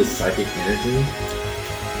of this psychic energy,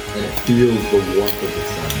 and it feels the warmth of the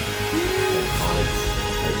sun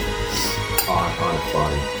on its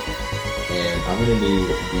body. And I'm gonna need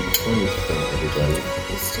d20s from everybody.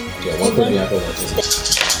 Yeah, one for me, I put one for me.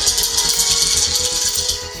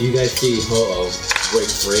 So you guys see Ho-Oh break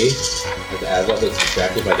free as Azoth is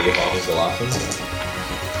distracted by the evolving Blossom.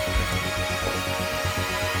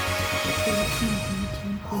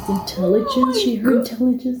 Intelligence? Her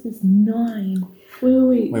intelligence is 9.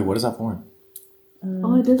 Wait. Wait, what is that for?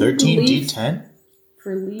 Oh, it doesn't 13 D10?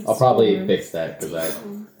 For leaves. I'll probably fix that because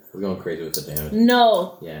we're going crazy with the damage.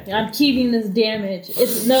 No. Yeah. I'm keeping this damage.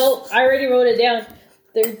 No, I already wrote it down.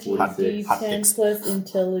 13 Hot D10 plus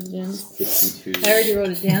intelligence. 62. I already wrote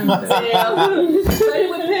it down. Write it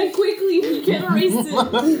with pen quickly. You can't erase it. I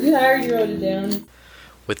already wrote it down.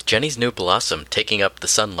 With Jenny's new Blossom taking up the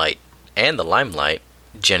sunlight and the limelight,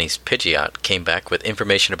 Jenny's Pidgeot came back with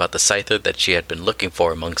information about the Scyther that she had been looking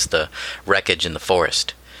for amongst the wreckage in the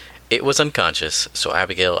forest. It was unconscious, so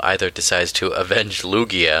Abigail either decides to avenge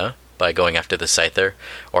Lugia by going after the Scyther,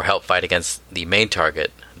 or help fight against the main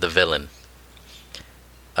target, the villain.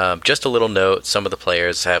 Just a little note, some of the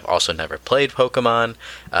players have also never played Pokemon,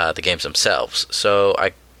 the games themselves, so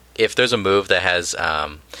if there's a move that has...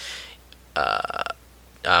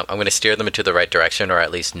 I'm going to steer them into the right direction, or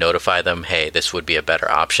at least notify them, hey, this would be a better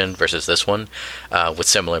option versus this one, with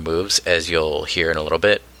similar moves, as you'll hear in a little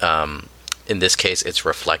bit. In this case, it's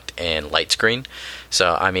Reflect and Light Screen.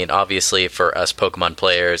 So, I mean, obviously, for us Pokemon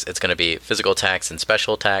players, it's going to be physical attacks and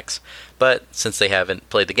special attacks, but since they haven't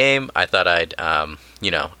played the game, I thought I'd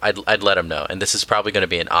let them know. And this is probably going to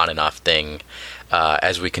be an on and off thing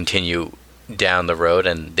as we continue down the road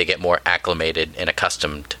and they get more acclimated and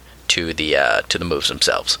accustomed to the moves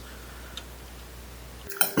themselves.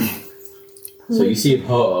 So you see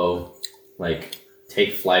Ho-Oh,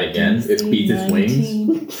 take flight again. It beats its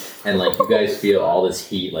wings, and you guys feel all this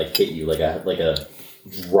heat hit you like a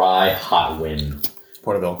dry, hot wind.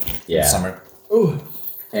 Porterville. Yeah. Summer. Ooh.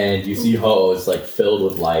 And you see Ho-Oh is filled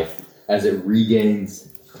with life as it regains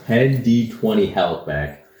 10 D20 health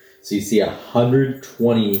back. So you see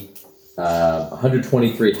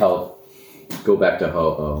 123 health go back to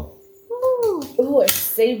Ho-Oh. Ooh, I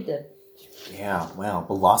saved it. Yeah, wow.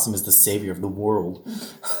 Blossom is the savior of the world.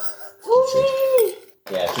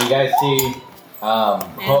 Yeah, so you guys see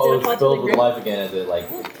Ho-Oh is filled with life again as it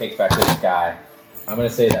takes back to the sky. I'm going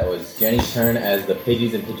to say that was Jenny's turn as the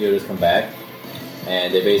Pidgeys and Pidgeotos come back.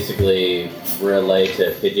 And they basically relay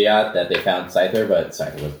to Pidgeot that they found Scyther, but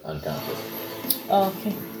Scyther was unconscious. Oh,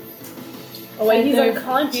 okay. Oh, wait, he's Scyther,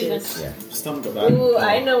 unconscious. Yeah. Just tell him to go back. Ooh,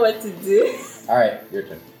 I know what to do. Alright, your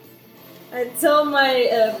turn. I tell my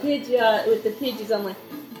Pidgeot with the Pidgeys, I'm like,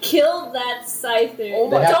 kill that Scyther. Oh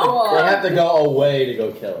They my god. have to go away to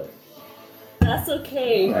go kill it. That's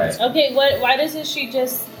okay. Alright. Okay, why doesn't she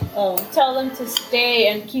just tell them to stay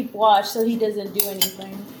and keep watch so he doesn't do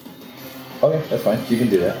anything? Okay, that's fine. You can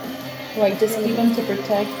do that. Just leave him to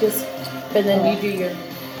protect, but then you do your...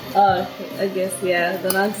 Okay, I guess, yeah.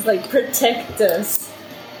 Then I'll just protect us.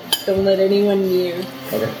 Don't let anyone near.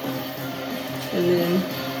 Okay. And then,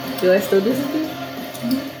 do I still do something?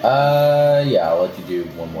 Yeah, I'll let you do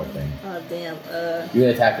one more thing. Oh, damn. You can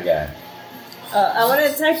attack the guy. I want to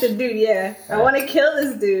attack the dude, yeah. I want to kill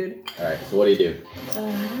this dude. Alright, so what do you do? I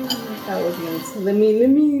don't know if that was nice. Let me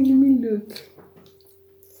look.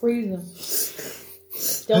 Freeze him.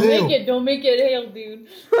 Don't make it hail, dude.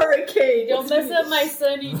 Hurricane. Don't mess up my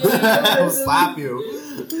sunny day. I'll slap you.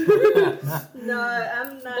 No,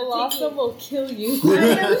 I'm not Blossom will kill you.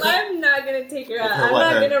 I'm not gonna take her out. I'm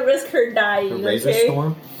not gonna risk her dying, Razor okay?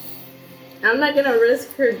 Storm? I'm not gonna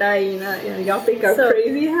risk her dying. Y'all think I'm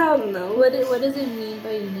crazy? Hell no. What does it mean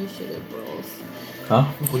by initiative rolls? Huh?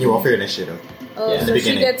 When you roll for your initiative. Oh, Yeah. so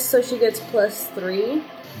Beginning. she gets +3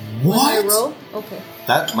 What? when I roll? Okay.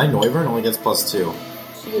 That my Noivern only gets +2.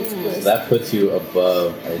 She gets So +3. that puts you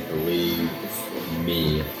above, I believe,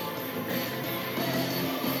 me.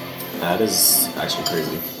 That is actually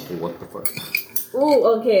crazy. What the fuck? Ooh,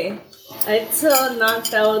 okay. I tell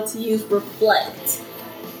Knocked to use Reflect.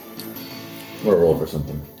 I'm gonna roll for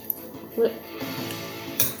something. What?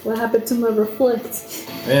 What happened to my reflect?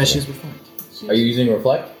 Yeah, she's reflect. Are you using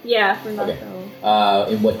reflect? Yeah, for knockout.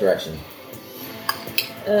 Okay. In what direction?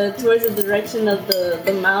 Towards the direction of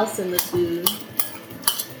the mouse and the dude.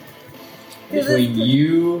 Between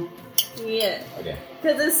you. Yeah. Okay.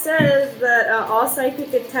 Because it says that all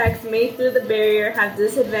psychic attacks made through the barrier have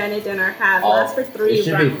disadvantage and are half. Last for 3 It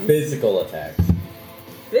should rounds. be physical attacks.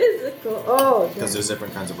 Physical? Oh, Because there's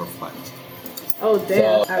different kinds of reflect. oh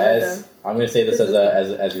damn. So I'm going to say this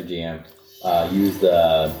as your GM. Use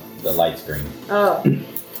the light screen. Oh,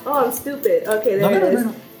 I'm stupid. Okay, there it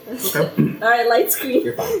is. Okay. Alright, light screen.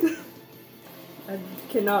 You're fine. I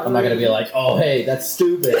cannot I'm not going to read. be like, oh, hey, that's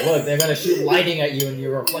stupid. Look, they're going to shoot lighting at you and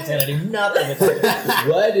you're reflecting and I do nothing. It's like,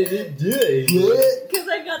 why did it do it? Because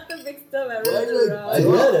I got them mixed up. I I read it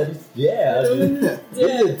know wrong. that. Yeah. This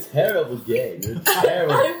is a terrible game. You're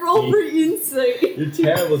terrible. I roll for insight. You're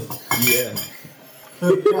terrible GM.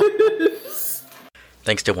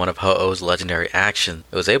 Thanks to one of Ho-Oh's legendary actions,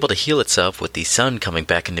 it was able to heal itself with the sun coming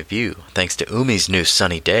back into view, thanks to Umi's new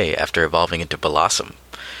sunny day after evolving into Blossom.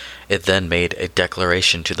 It then made a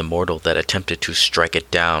declaration to the mortal that attempted to strike it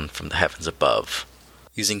down from the heavens above.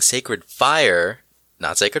 Using Sacred Fire,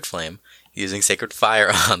 not Sacred Flame, using Sacred Fire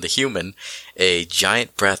on the human, a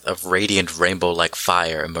giant breath of radiant rainbow-like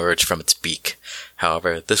fire emerged from its beak.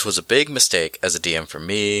 However, this was a big mistake as a DM for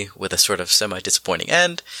me, with a sort of semi-disappointing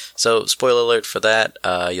end, so spoiler alert for that,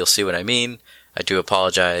 you'll see what I mean. I do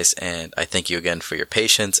apologize, and I thank you again for your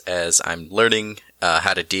patience as I'm learning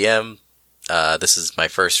how to DM. This is my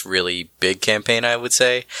first really big campaign, I would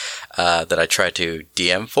say, that I tried to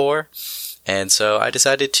DM for, and so I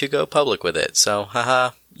decided to go public with it, so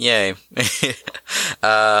haha, yay.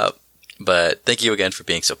 But thank you again for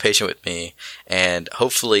being so patient with me, and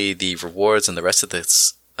hopefully the rewards and the rest of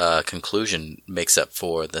this conclusion makes up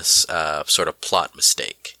for this sort of plot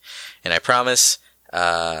mistake. And I promise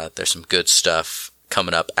there's some good stuff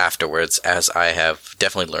coming up afterwards, as I have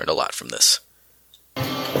definitely learned a lot from this.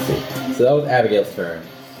 Let's see. So that was Abigail's turn.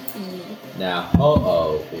 Now,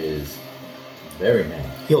 Ho-Oh is very mad.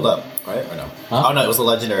 Healed up, right? Or no? Huh? Oh no, it was a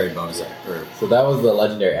legendary bonus. So that was the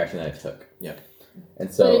legendary action that I took. Yeah. And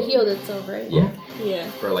But so, it healed itself, right? yeah. Yeah.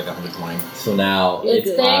 For like 120. So now It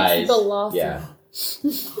its thanks eyes. the loss. Yeah.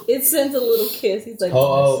 It sends a little kiss. He's like,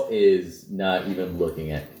 Ho-Oh is not even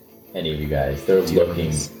looking at any of you guys. They're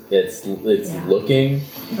looking. It's looking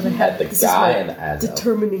at the guy and the Azel.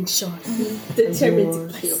 Determining shot.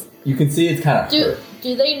 determined to kill. You can see it's kind of hurt.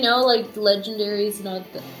 Do they know, like, legendaries, not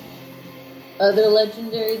the other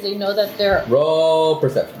legendaries? They know that they're Roll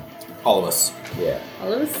perception. All of us. Yeah.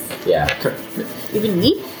 all of us? Yeah. Even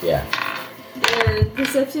me? Yeah. And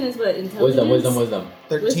perception is what? Intelligence? Wisdom.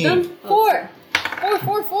 13. Wisdom? 4.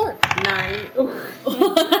 4. 9.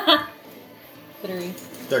 3.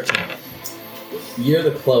 13. You're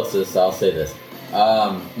the closest, so I'll say this.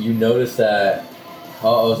 You notice that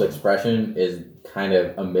Ho-Oh's expression is kind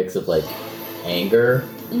of a mix of like anger,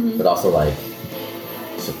 but also like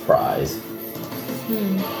surprise.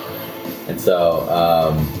 And so,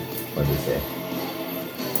 what did he say?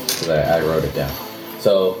 Because I wrote it down.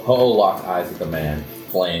 So Ho-Oh locks eyes with the man.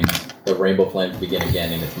 Flames, the rainbow flames begin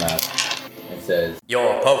again in its mouth, and says,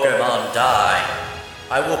 Your Pokemon die.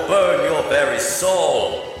 I will burn your very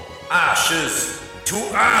soul. Ashes to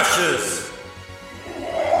ashes.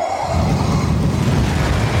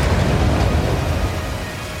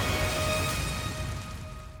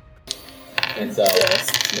 and so in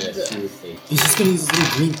a seriously. He's just gonna use this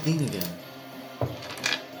little green thing again.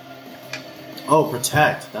 Oh,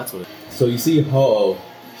 protect. That's what it is. So you see Ho-Oh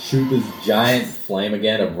shoot this giant flame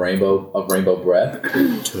again of rainbow breath,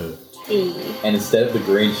 and instead of the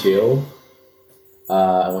green shield,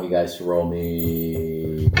 I want you guys to roll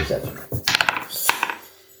me perception.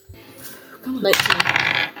 19.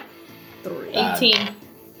 3. 18.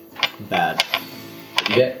 Bad.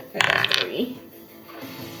 You get I got 3.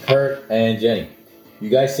 Kurt and Jenny. You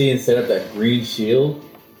guys see instead of that green shield,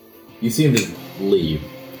 you see him just leave.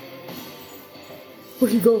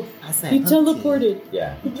 Where'd he go? He teleported.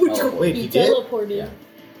 Yeah. Wait, He he did? teleported. Yeah.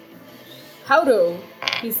 How do?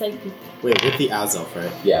 He's like, Wait, with the Azelf,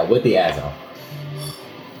 right? Yeah, with the Azelf.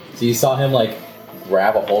 So you saw him like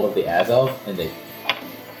grab a hold of the Azelf and they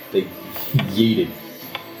yeeted.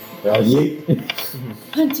 They're all yeet.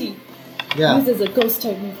 Hunty. Yeah. Uses a ghost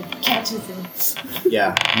type move and catches him.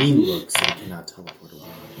 Yeah. Mean looks, so he cannot teleport away.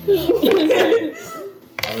 I'm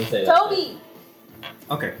gonna say that. Toby!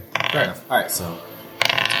 Okay, fair enough. Alright, so.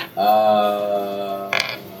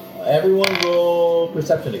 Everyone roll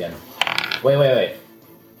perception again. Wait.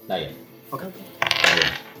 Not yet. Okay.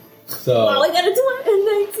 So Wow, I got a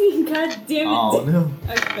 19. God damn it. Oh no.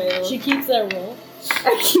 I failed. She keeps that roll.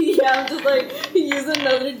 I'm just like, use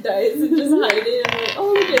another dice and just hide it. I'm like,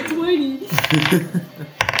 oh, look at 20.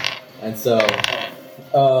 And so,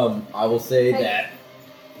 I will say that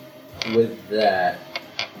with that,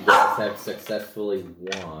 you guys have successfully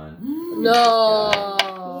won. No.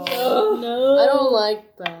 No. I don't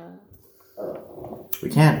like that. We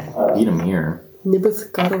can't beat him here. Nibbles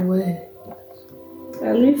got away.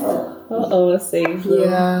 At least, saved him.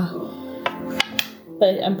 Yeah.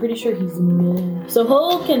 But I'm pretty sure he's mad. So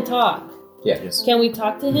Ho can talk. Yeah. Yes. Can we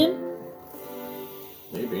talk to him?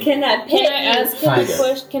 Maybe. Can I ask him Kinda. a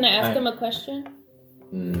question? Can I ask him a question?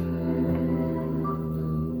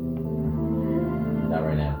 Not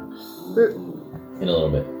right now. In a little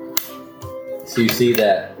bit. So you see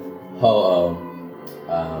that Ho-Oh,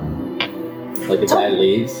 like the guy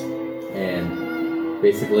leaves, and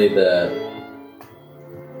basically the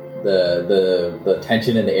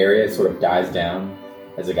tension in the area sort of dies down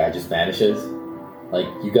as the guy just vanishes. Like,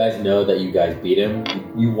 you guys know that you guys beat him.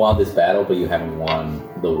 You won this battle, but you haven't won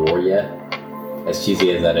the war yet. As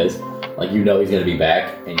cheesy as that is. Like, you know he's going to be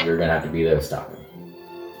back, and you're going to have to be there to stop him.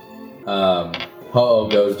 Ho-Oh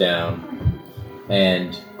goes down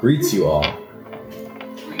and greets you all.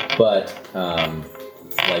 But,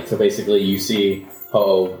 so basically you see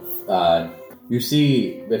Ho-Oh,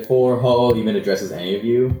 before Ho-Oh even addresses any of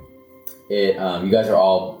you, you guys are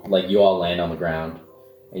all, you all land on the ground,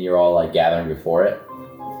 and you're all, gathering before it.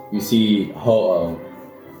 You see Ho-Oh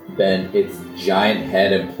bend its giant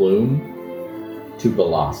head and plume to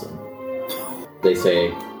blossom. They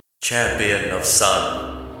say, Champion of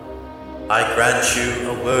Sun, I grant you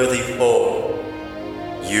a worthy form.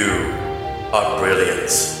 You are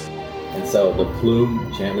brilliance. and so the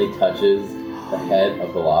plume gently touches the head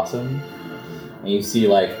of Blossom, and you see,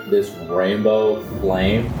 this rainbow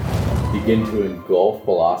flame begin to engulf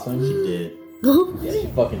Blossom. He did. Yeah, she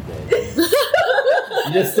fucking did.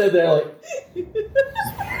 You just stood there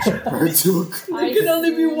There can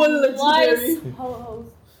only be one legendary.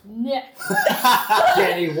 Ho-Ho's neck.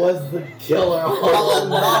 Kenny was the killer. Oh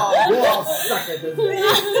no! You all suck at this game.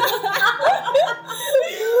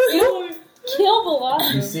 Kill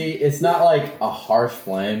Blossom. You see, it's not like a harsh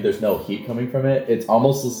flame. There's no heat coming from it. It's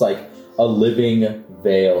almost just like a living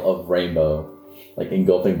veil of rainbow,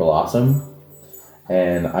 engulfing Blossom.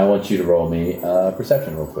 And I want you to roll me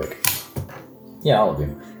perception real quick. Yeah, all of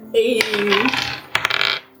you.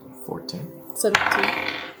 14. 17.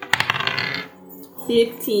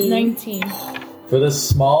 15. 19. For the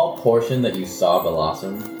small portion that you saw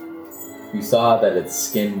Blossom, you saw that its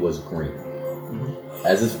skin was green.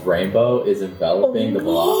 As this rainbow is enveloping the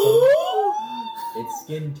Blossom, its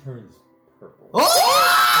skin turns purple.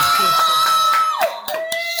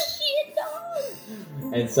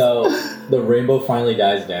 And so the rainbow finally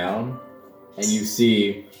dies down, and you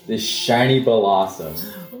see this shiny Blossom.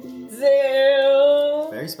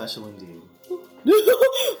 Very special indeed. You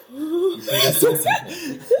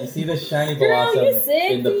see the shiny Blossom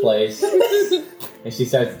in the place, and she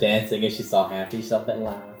starts dancing, and she's all happy. She's all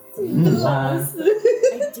laugh. I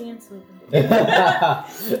dance with him.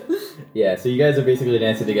 Yeah, so you guys are basically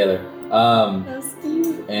dancing together. That's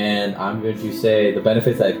cute. And I'm going to say the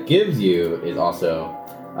benefits that it gives you is also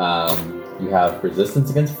you have resistance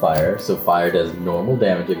against fire, so fire does normal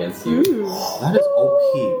damage against you. That is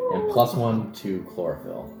OP. And +1 to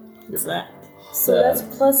chlorophyll. What's that? So that's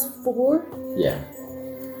 +4? Yeah.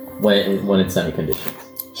 When it's semi-conditioned.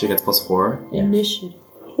 She gets +4. Yeah. Initiative.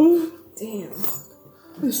 Damn.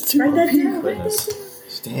 Write that down.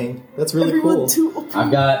 Goodness. Dang, that's really cool.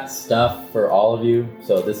 I've got stuff for all of you.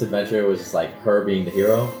 So this adventure was just her being the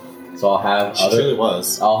hero. So I'll have She truly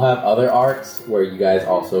was. I'll have other arcs where you guys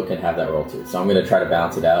also can have that role too. So I'm gonna try to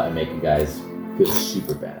balance it out and make you guys feel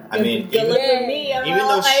super bad. I mean, Good luck with me. I'm even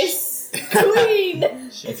all though ice queen.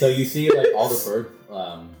 And so you see all the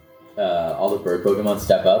bird Pokemon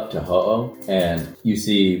step up to Ho-Oh, and you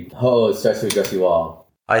see Ho-Oh starts to address you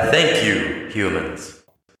all. I thank you, humans.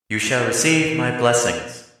 You shall receive my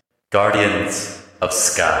blessings, guardians of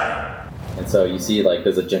sky. And so you see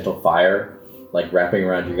there's a gentle fire wrapping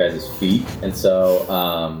around your guys' feet, and so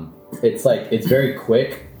it's very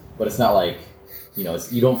quick, but it's not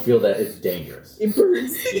you don't feel that it's dangerous. It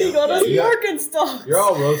burns. You got us Arkansas. You're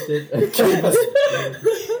all roasted. As an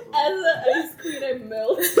ice queen, I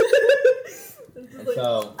melt. And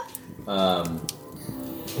so,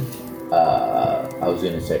 I was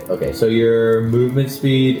gonna say, okay, so your movement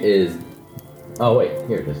speed is. Oh wait,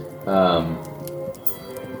 here it is.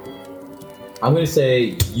 I'm gonna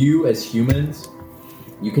say you as humans,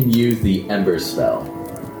 you can use the Ember spell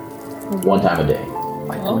 1 time a day.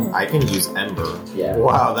 I can use Ember. Yeah.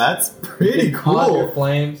 Wow, that's pretty You can conjure cool.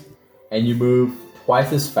 flames, and you move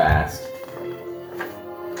twice as fast.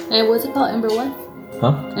 And what's it called? Ember what?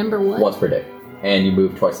 Huh? Ember what? Once per day. And you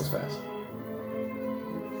move twice as fast.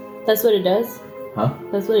 That's what it does? Huh?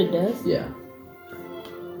 That's what it does? Yeah.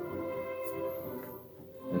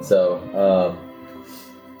 And so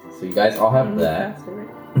you guys all have that.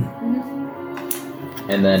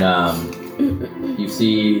 And then you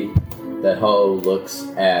see that Ho looks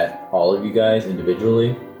at all of you guys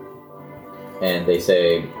individually, and they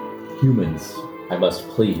say, "Humans, I must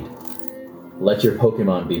plead. Let your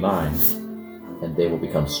Pokemon be mine, and they will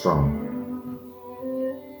become strong.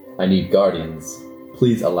 I need guardians.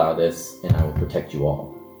 Please allow this, and I will protect you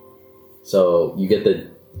all." So you get the...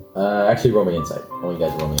 actually, roll me insight. I want you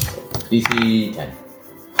guys to roll me insight. DC 10.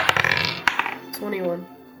 21.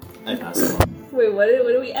 I passed it on. Wait, what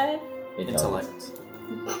do we add? Intellect.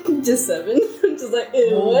 Just 7. I'm just like,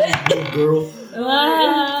 ew, what? Good girl.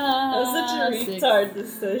 I'm such a 6. retard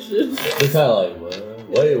this session. They're kind of like,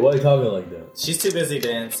 what? Why are you talking like that? She's too busy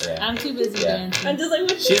dancing. I'm too busy Yeah. dancing. I'm just like,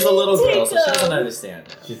 what She's a little girl, so she doesn't understand.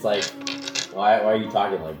 She's like, why are you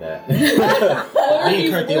talking like that? We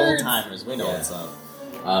incurred the old timers. We know Yeah. what's up.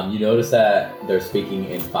 You notice that they're speaking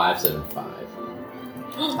in 575.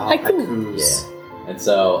 Haikus. Yeah. And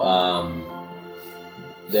so,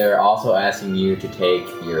 they're also asking you to take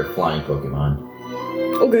your flying Pokemon.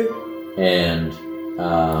 Okay. And,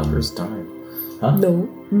 First time. huh? No.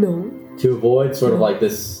 To avoid sort of like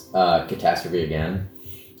this catastrophe again,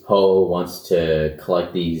 Ho wants to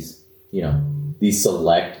collect these, these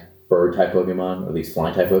select bird type Pokemon or these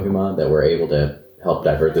flying type Pokemon that were able to help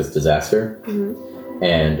divert this disaster. Mm-hmm.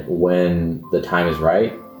 And when the time is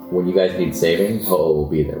right, when you guys need saving, Ho will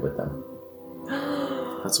be there with them.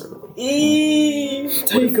 That's really cool.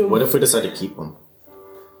 Take him. What if we decide to keep them?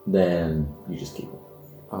 Then you just keep them.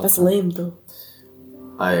 That's lame, though.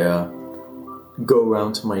 I go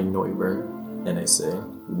around to my Neuber and I say,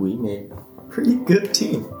 "We made a pretty good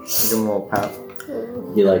team." I give him a little pat.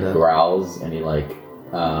 He growls and he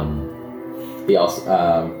he also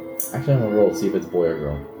actually I'm gonna roll to see if it's boy or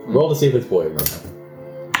girl. Roll to see if it's boy or girl.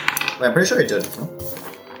 Wait, I'm pretty sure I did.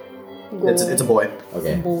 It's a boy.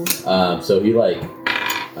 Okay. So he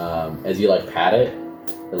as you pat it,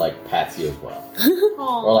 it pats you as well.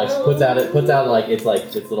 Or puts out its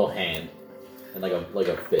little hand and like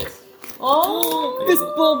a fist. Oh, fist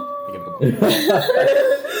bump. I give it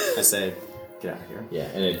a I say, "Get out of here." Yeah,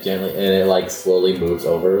 and it slowly moves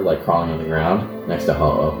over, crawling on the ground next to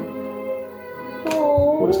Ho-Oh.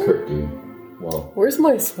 What does Kurt do? Well, Where's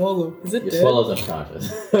my Swallow? Is it your dead? Swallow's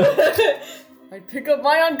unconscious. I pick up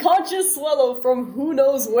my unconscious Swallow from who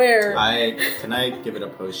knows where. Can I give it a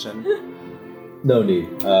potion? No need.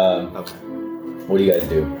 Okay. What do you guys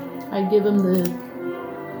do? I give him the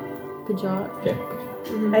Pidgeot. Okay.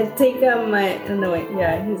 I take my. Oh, no, wait.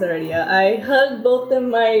 Yeah, he's already out. I hug both of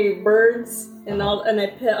my birds and I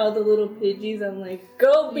pet all the little Pidgeys. I'm like,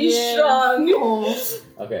 go be strong.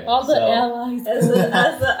 Okay. All the allies. As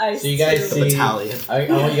the ice. So you guys The see. battalion. I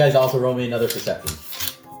want you guys to also roll me another perception.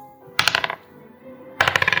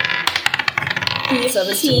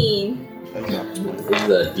 17. This is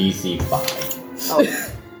a DC 5.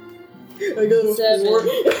 I got a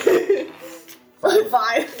 7. 4.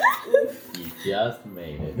 5. You just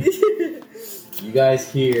made it. You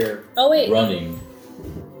guys hear Oh, wait. running.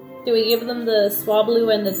 Do we give them the Swablu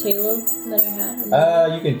and the Tailo that I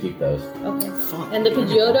had? You can keep those. Okay. And the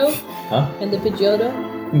Pidgeotto? Huh? And the Pidgeotto?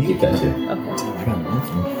 You can keep that too. Okay. I got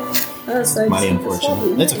nothing. That's nice. Mighty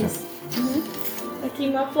unfortunate. It's okay. I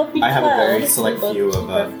keep my fluffy I have a very clouds. select few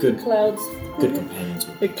of good Clouds. companions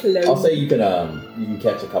with me. The clouds. I'll say you can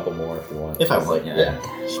catch a couple more if you want. If I want, yeah.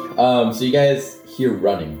 So you guys hear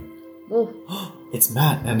running. It's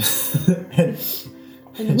Matt and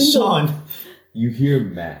Sean. You hear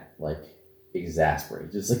Matt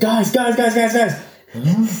exasperated, just guys.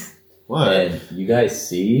 What? And you guys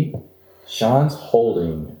see Sean's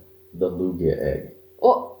holding the Lugia egg.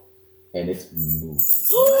 Oh. And it's moving.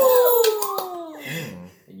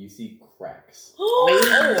 And you see cracks.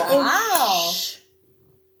 Wow.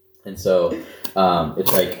 And so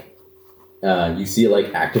it's you see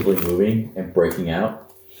it actively moving and breaking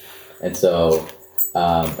out. And so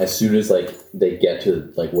as soon as they get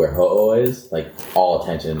to where Ho-Oh is, all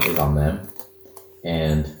attention is on them.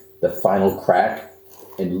 And the final crack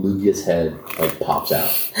and Lugia's head pops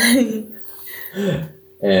out.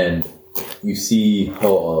 And you see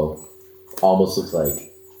Ho-Oh almost looks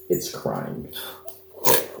like it's crying.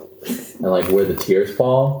 And where the tears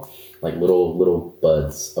fall, little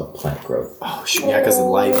buds of plant growth. Oh, shoot. Yeah, because of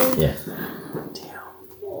life. Yeah.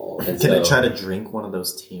 Damn. And Can I so- try to drink one of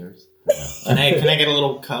those tears? Can I get a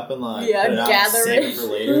little cup and like Yeah, put it out gather and save it. it for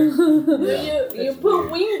later? You put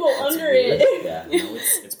Wingle under it. Yeah. No,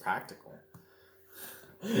 it's practical.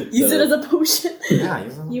 Use it as a potion. Yeah,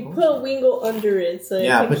 use it as a You potion. put Wingle under it so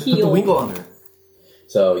Yeah, it can put heal. the Wingle under it.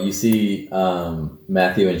 So you see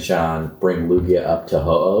Matthew and Sean bring Lugia up to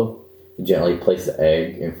Ho-Oh and gently place the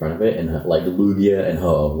egg in front of it, and like Lugia and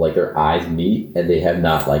Ho-Oh, like their eyes meet and they have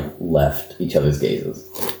not like left each other's gazes.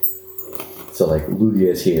 So like, Lugia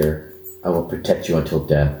is here. I will protect you until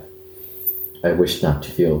death. I wish not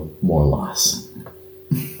to feel more loss.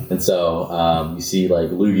 And so you see like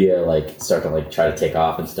Lugia like start to like try to take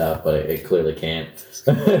off and stuff, but it clearly can't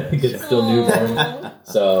because it's still newborn.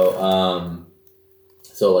 So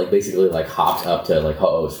like basically like hops up to like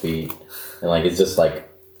Ho-Oh's feet and like it's just like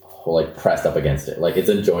pressed up against it, like it's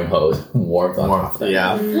enjoying Ho-Oh's warmth on top of it.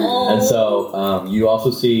 Yeah. And so you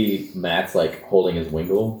also see Matt's like holding his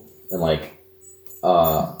Wingle and like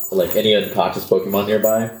any unconscious Pokemon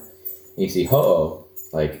nearby. And you see Ho-Oh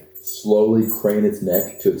like slowly crane its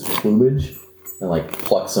neck to its plumage and like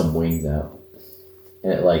pluck some wings out.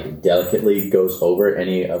 And it like delicately goes over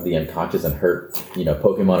any of the unconscious and hurt,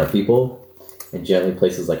 Pokemon or people and gently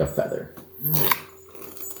places like a feather.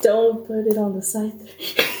 Don't put it on the side.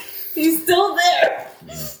 He's still there.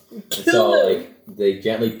 So like they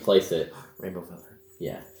gently place it. Rainbow feather.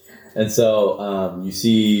 Yeah. And so you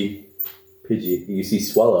see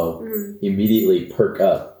Swallow immediately perk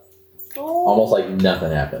up. Almost like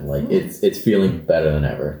nothing happened. Like it's feeling better than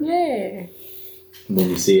ever. Yay. And then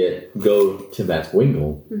you see it go to Matt's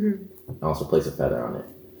Wingle and also place a feather on it.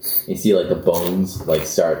 And you see like the bones like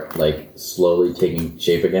start like slowly taking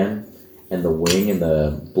shape again, and the wing and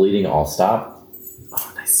the bleeding all stop.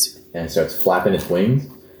 Oh, nice. And it starts flapping its wings,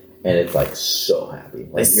 and it's like so happy.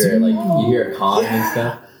 Like you hear it cawing and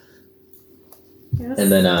stuff.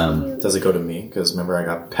 And then Does it go to me? Because remember I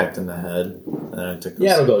got pecked in the head and I took.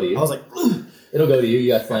 it'll go to you. I was like, It'll go to you.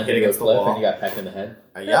 You got slammed Hit into a against the cliff wall. and you got pecked in the head.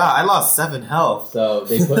 yeah, I lost 7 health. So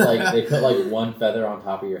they put one feather on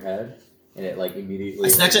top of your head, and it like immediately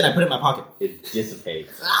I snatch it and I put it in my pocket. it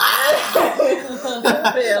dissipates.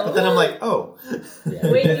 But then I'm like, oh. Yeah.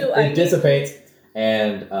 Wait, it dissipates,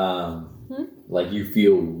 and like you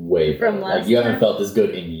feel way better. From Like last you haven't time? felt this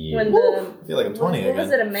good in years. When the I feel like I'm 20 what was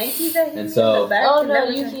again. it, a Mankey that hit And me so- in the back? Oh And no, that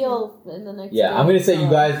was you a- heal in the next. Yeah, day. I'm gonna say you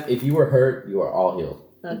Oh. guys, if you were hurt, you are all healed.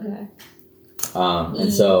 Okay.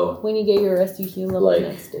 And so When you get your rest, you heal up like the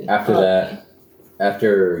next day. after Oh, that,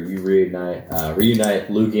 after you reunite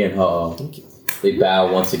Lugia and Ho-Oh, Thank you. they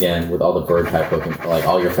bow once again with all the bird type Pokemon, like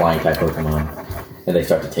all your flying type Pokemon, and they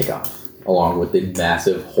start to take off, along with the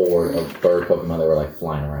massive horde of bird Pokemon that were like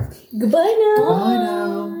flying around. Goodbye now. Bye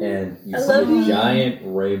now. And you I see love a you. giant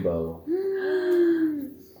rainbow.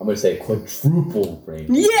 I'm gonna say quadruple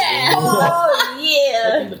rainbow. Yeah. Oh Like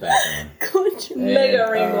yeah. in the background. And, Mega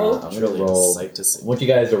rainbow. I'm Truly gonna roll. a sight to see. I want you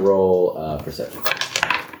guys to roll perception.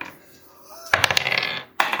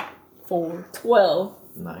 12.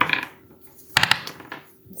 9.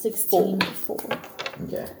 16. 4.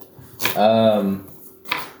 Okay.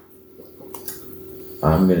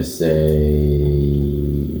 I'm gonna say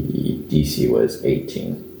DC was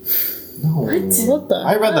 18. No. What the?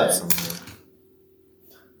 I read that somewhere.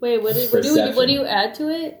 Wait, what do you add to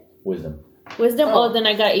it? Wisdom. Wisdom? Oh. Oh, then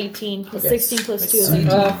I got 18. Plus Okay. 16 plus 2 is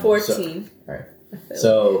Makes 18. 14. All right.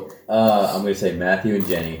 So I'm gonna say Matthew and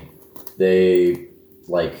Jenny. They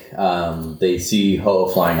they see Ho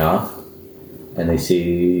flying off, and they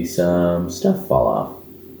see some stuff fall off,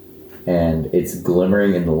 and it's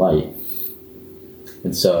glimmering in the light.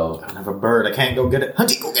 And so I don't have a bird. I can't go get it.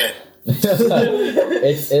 Hunty, go get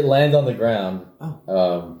it. it lands on the ground.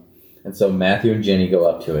 And so Matthew and Jenny go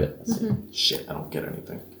up to it. Shit, I don't get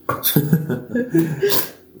anything. I'm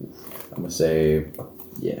gonna say,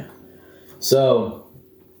 yeah. So,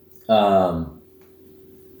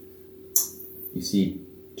 you see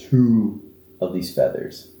 2 of these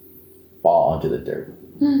feathers fall onto the dirt,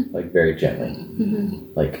 like very gently.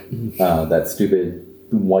 Like that stupid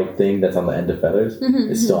white thing that's on the end of feathers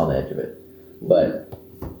is still on the edge of it. But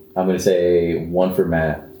I'm gonna say 1 for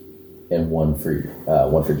Matt and one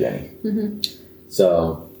for Jenny.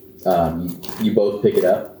 So you both pick it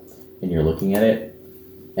up and you're looking at it,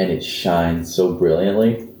 and it shines so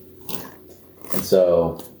brilliantly. And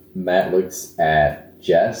so Matt looks at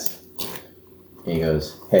Jess and he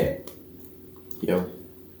goes, "Hey, Yo.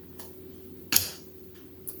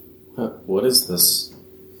 What is this?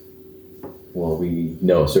 well, we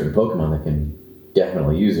know a certain Pokemon that can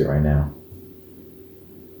definitely use it right now.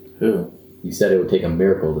 Who? You said it would take a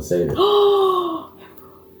miracle to save it."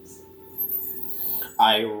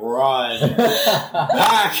 I run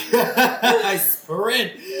back. I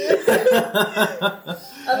sprint.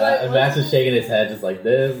 And Matt's just shaking his head just like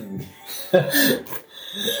this. What does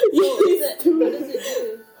it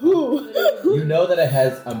do? You know that it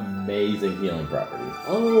has amazing healing properties.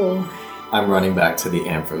 Oh. I'm running back to the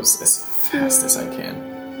Amphros as fast as I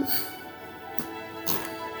can.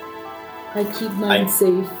 I keep mine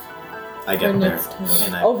safe. I get For there, next time.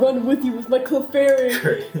 and I'll run with you with my Clefairy.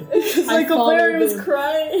 Because my I followed Clefairy was him.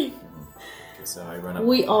 crying. so I run up.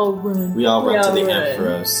 We all run. We all run to the run.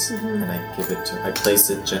 Ampharos, and I give it to. I place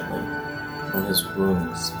it gently on his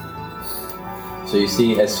wounds. So you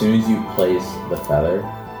see, as soon as you place the feather,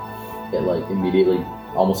 it like immediately,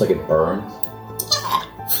 almost like it burns.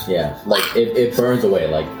 Yeah, like it burns away,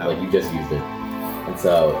 like you just used it, and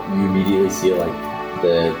so you immediately see like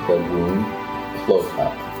the wound close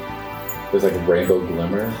up. There's like a rainbow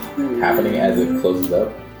glimmer happening as it closes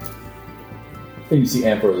up, and you see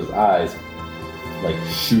Amphros' eyes like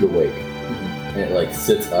shoot awake, and it like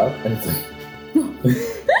sits up, and it's like,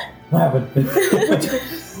 what happened?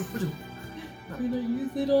 Can I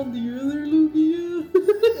use it on the other Lugia?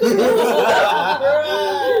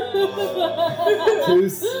 Too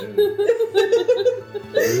soon.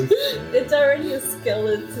 It's already a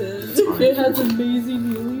skeleton. It has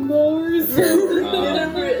amazing healing powers. So,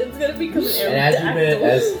 It's gonna become an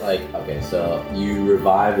and so you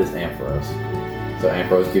revive this Ampharos. So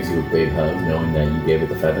Ampharos gives you a big hug, knowing that you gave it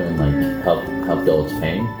the feather and like help dull its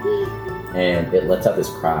pain, and it lets out this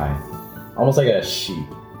cry, almost like a sheep,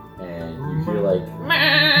 and you hear like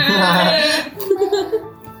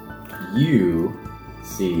you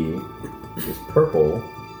see this purple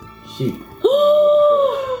sheep.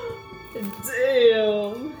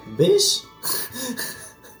 Damn. Bitch,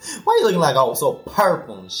 why you looking like all so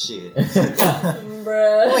purple and shit? You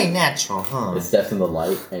Bruh. ain't natural, huh? It steps in the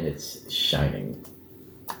light and it's shining.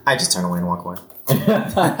 I just turn away and walk away.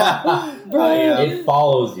 It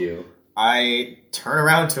follows you. I turn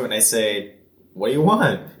around to it and I say, "What do you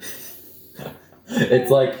want?"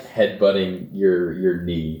 It's like headbutting your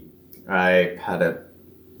knee. I pet it.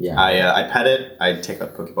 Yeah. I pet it. I take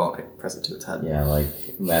out the Pokeball and I press it to its head. Yeah, like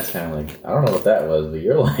Matt's kind of like, I don't know what that was, but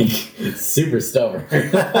you're like super stubborn.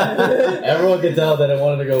 Everyone can tell that I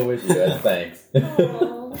wanted to go with you as thanks. I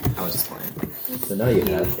was just playing. So now you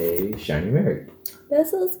have a shiny Mary. That's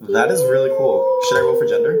so cute. That is really cool. Should I roll for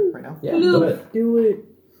gender right now? Yeah, go ahead. Do it.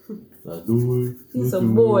 Let's do it. He's Let's a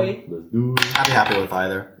do boy. it. Let's do it. I'd be happy with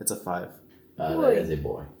either. It's a 5. That is a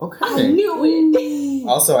boy. Okay. I knew it.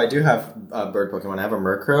 Also, I do have a bird Pokemon. I have a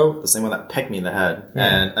Murkrow, the same one that pecked me in the head,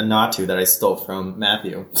 and a Natu that I stole from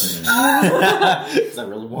Matthew. Because I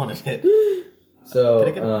really wanted it. So, Can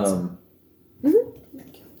I get one?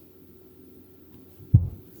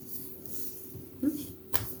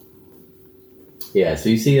 Yeah, so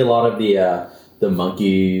you see a lot of the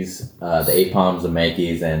monkeys, the Apoms, the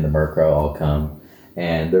Mankeys, and the Murkrow all come,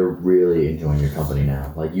 and they're really enjoying your company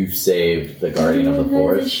now. Like, you've saved the Guardian of the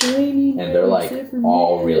Forest, and they're like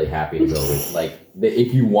all really happy to go with. Like,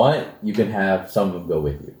 if you want, you can have some of them go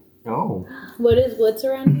with you. Oh. What's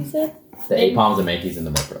around, you said? The Apoms, the Mankeys, and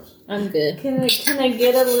the Murkrows. I'm good. Can I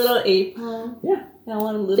get a little apom? Yeah. I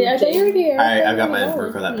want a little. I thought you already heard. I've got my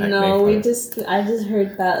Murkrow that pecked No, me. I just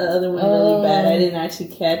heard that other one really bad. I didn't actually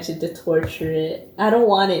catch it to torture it. I don't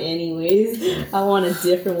want it anyways. I want a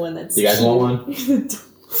different one that's. Do you guys want one?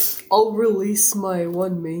 I'll release my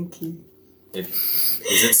one Mankey. Is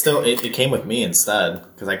it still? It came with me instead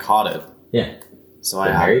because I caught it. Yeah. So The I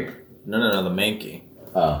have. Mary? No, the Mankey.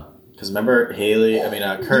 Oh. Because remember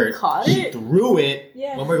Kurt, caught he it? threw it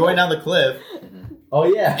Yeah. when we were going down the cliff, Oh,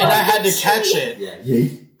 yeah. and I had to catch it. Yeah.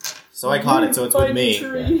 So I caught it, so it's with me.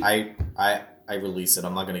 Tree. I release it.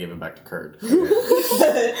 I'm not going to give it back to Kurt.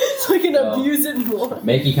 So I can abuse it more.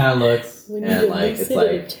 Makey kind of looks When you and like release it's it, like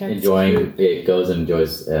it attacks enjoying. you. It goes and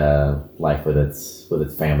enjoys life with its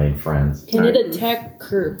family and friends. Can it attack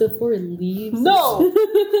Kurt before it leaves? No!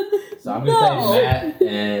 So I'm gonna say Matt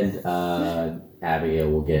and Abigail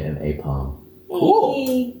will get an Apom,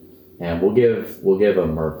 Cool. and we'll give a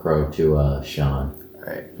Murkrow to Sean, All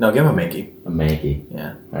right. No, give him a Mankey. a Mankey.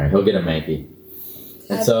 Yeah. All right, he'll get a Mankey.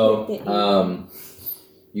 And I'd so pick the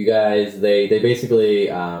you guys they basically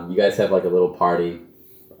you guys have like a little party.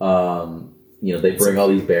 They bring all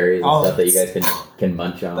these berries and stuff that you guys can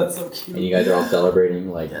munch on. That's so cute. And you guys are all celebrating,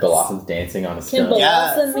 like Yes. Blossom's dancing on a Can stump.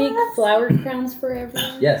 Blossom make flower crowns for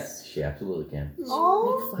everyone? Yes, she absolutely can.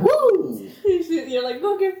 Oh, Woo! you're like,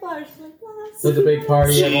 go get flowers. She's like, So it's a big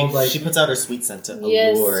party. Everyone's She like, puts out her sweet scent to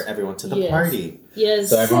Yes. allure everyone to the Yes. party. Yes.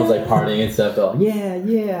 so everyone's like partying and stuff. They're like,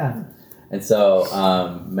 yeah. And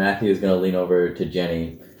so Matthew is gonna lean over to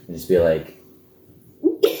Jenny and just be like,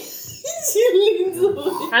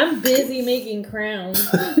 I'm busy making crowns.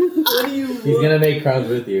 What do you He's gonna make crowns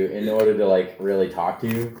with you in order to like really talk to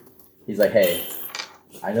you. He's like, hey,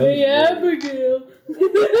 I know. Hey, Abigail.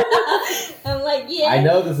 I'm like, yeah. I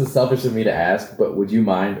know this is selfish of me to ask, but would you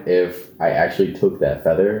mind if I actually took that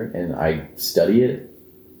feather and I study it?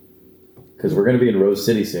 Because we're gonna be in Rose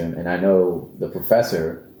City soon, and I know the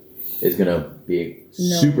professor is gonna be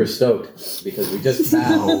super stoked because we just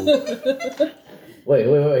found. Wait,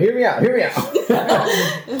 hear me out.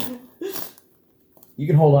 You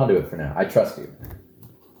can hold on to it for now. I trust you.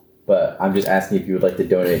 But I'm just asking if you would like to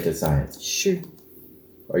donate to science. Sure.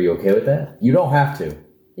 Are you okay with that? You don't have to.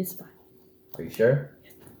 It's fine. Are you sure?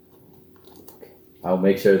 I'll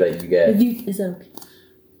make sure that you get... Is that okay?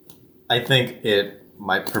 I think it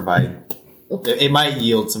might provide... It might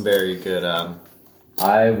yield some very good...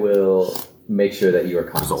 I will make sure that you are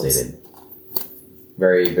compensated.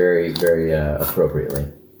 Very, very, very appropriately.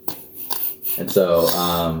 And so,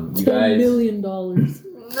 you guys... $10 million.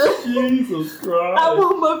 Jesus Christ. I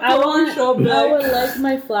want my flower shop back. I would like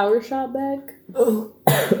my flower shop back.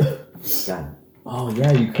 God. Oh,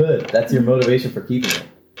 yeah, you could. That's your motivation for keeping it.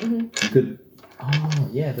 Mm-hmm. You could... Oh,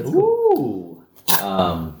 yeah, that's cool.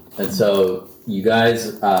 And so, you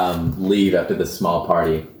guys leave after this small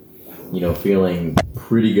party, feeling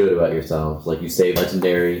pretty good about yourselves. Like, you saved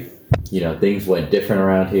Legendary. Things went different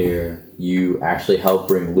around here. You actually helped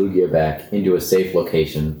bring Lugia back into a safe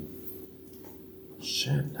location.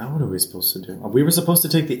 Shit, now what are we supposed to do? We were supposed to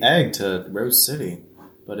take the egg to Rose City,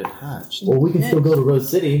 but it hatched. Well, we can still go to Rose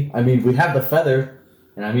City. I mean, we have the feather.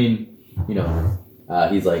 And I mean,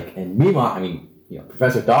 he's like, and Mima,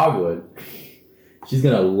 Professor Dogwood, she's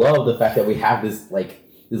going to love the fact that we have this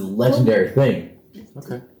legendary thing.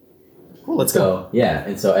 Okay. Cool, let's go. Yeah,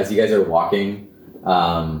 and so as you guys are walking,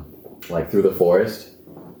 through the forest,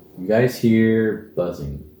 you guys hear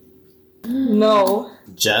buzzing. No.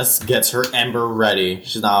 Jess gets her ember ready.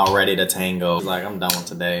 She's not all ready to tango. She's like, I'm done with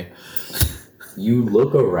today. You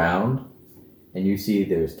look around, and you see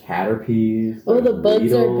there's caterpies. Oh, the bugs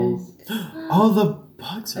beetles, are busy. Oh, the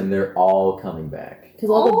bugs are... and they're all coming back. Because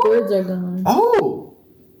all the birds are gone. Oh!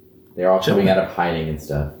 They're all coming out of hiding and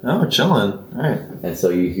stuff. Oh, chilling. All right. And so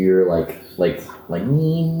you hear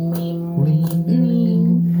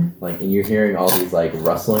and you're hearing all these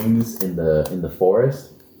rustlings in the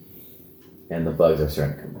forest, and the bugs are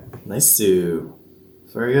starting to come back. Nice to...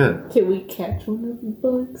 Very good. Can we catch one of the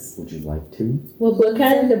bugs? Would you like to? What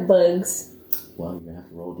kind of bugs? Well, you're gonna have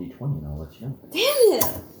to roll a d20 and I'll let you know. Damn it!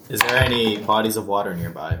 Is there any bodies of water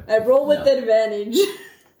nearby? I roll with advantage.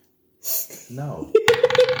 No. Oh,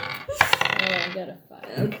 I got a 5.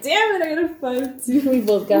 Oh, damn it, I got a 5 too. We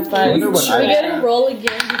both got 5. wonder what We I gotta got. roll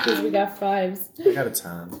again because we got 5s. I got a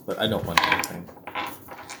 10, but I don't want anything.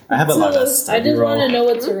 I have a lot of stuff. I just roll. want to know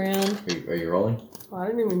what's around. Are you rolling? I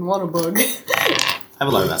didn't even want a bug. I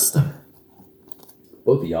have a lot of that stuff.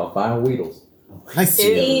 Both of y'all find Weedles. Nice.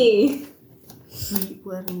 Hey.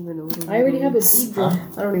 Well, I don't even know what a weedle I already have a is.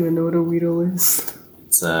 Beedrill. I don't even know what a weedle is.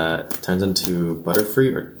 It's turns into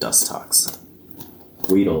Butterfree or Dustox.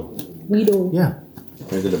 Weedle. Weedle. Yeah.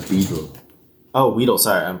 Turns into Beedle. Oh, Weedle.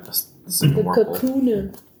 Sorry, I'm The Wurmple.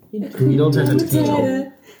 Kakuna. Weedle turns into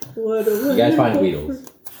Weedle. You guys find Weedles.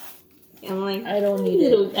 I'm like, I don't need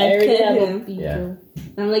Little- it. I already pet have a him. Beedrill.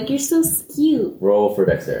 I'm like, you're so cute. Roll for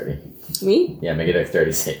dexterity. Me? Yeah, make a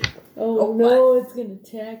dexterity save. Oh, no, it's gonna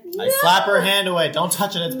attack me. I slap her hand away. Don't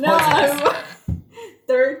touch it. It's No, poisonous. I'm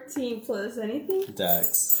 13 plus anything.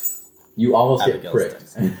 Dex. You almost get Abigail's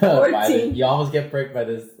pricked. dex. 14. You almost get pricked by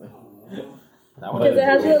this. That one Because it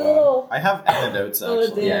has a little... I have antidotes Oh,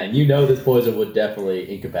 actually. damn. Yeah, and you know this poison would definitely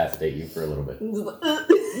incapacitate you for a little bit. I'm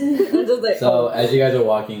just like, So as you guys are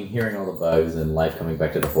walking, hearing all the bugs and life coming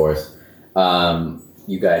back to the forest,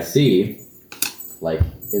 you guys see,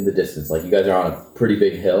 in the distance, you guys are on a pretty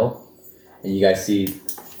big hill, and you guys see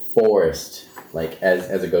forest,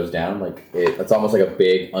 as it goes down, it's almost like a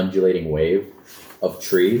big undulating wave of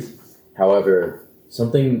trees. However,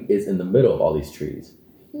 something is in the middle of all these trees.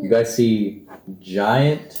 You guys see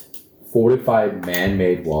giant fortified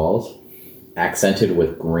man-made walls accented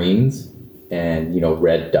with greens and,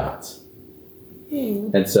 red dots.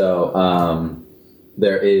 And so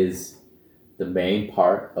there is the main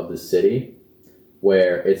part of the city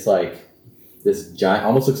where it's this giant,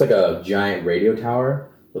 almost looks like a giant radio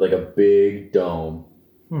tower with a big dome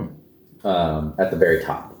at the very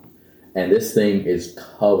top. And this thing is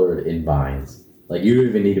covered in vines. You don't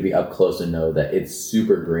even need to be up close to know that it's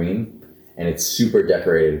super green and it's super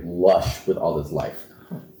decorated, lush with all this life.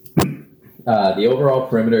 The overall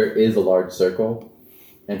perimeter is a large circle.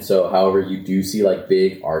 And so, however, you do see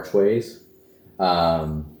big archways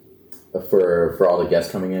for all the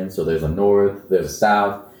guests coming in. So there's a north, there's a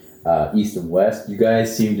south, east and west. You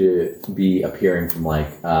guys seem to be appearing from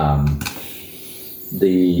like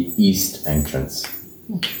the east entrance.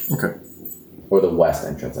 Okay. Or the west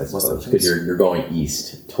entrance, I suppose, because you're going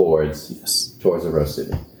east towards the Rose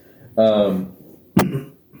City.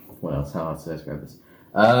 What else? How else did I describe this?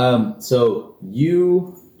 So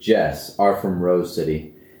you, Jess, are from Rose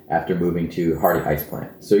City after moving to Hardy Ice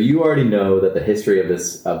Plant. So you already know that the history of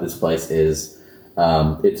this place is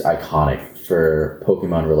it's iconic for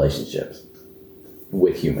Pokemon relationships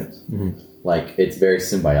with humans. Mm-hmm. Like, it's very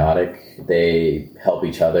symbiotic. They help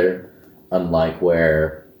each other, unlike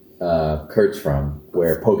where Kurt's from,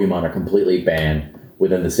 where Pokemon are completely banned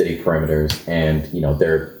within the city perimeters, and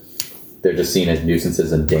they're just seen as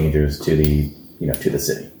nuisances and dangers to the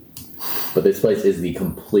city. But this place is the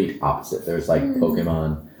complete opposite. There's like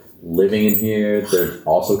Pokemon living in here. They're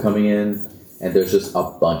also coming in, and there's just a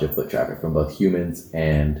bunch of foot traffic from both humans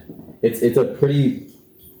and it's a pretty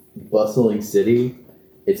bustling city.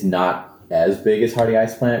 It's not as big as Hardy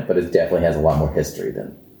Ice Plant, but it definitely has a lot more history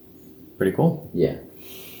than. Pretty cool. Yeah.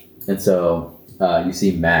 And so you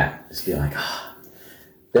see Matt just be like,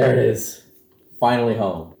 there it is. Finally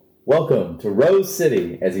home. Welcome to Rose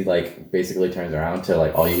City. As he like basically turns around to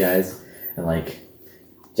like all you guys and like,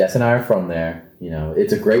 Jess and I are from there.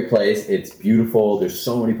 It's a great place. It's beautiful. There's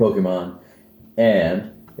so many Pokemon.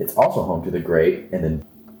 And it's also home to the great. And then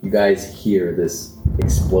you guys hear this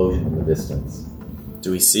explosion in the distance.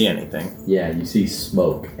 Do we see anything? Yeah, you see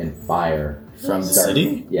smoke and fire. From the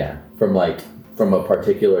city? Yeah. From a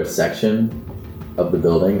particular section of the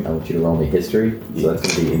building. I want you to roll me history. So that's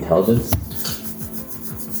going to be intelligence.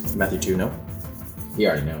 Matthew 2, no? You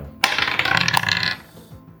already know.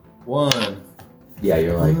 1. Yeah,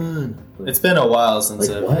 you're like... It's been a while since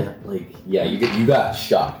like, what? Like, yeah, you got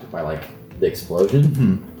shocked by, like, the explosion.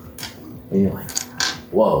 Mm-hmm. And you're like,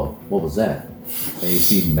 whoa, what was that? And you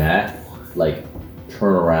see Matt, like,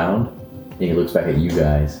 turn around, and he looks back at you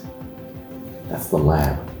guys. That's the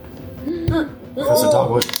lab. Professor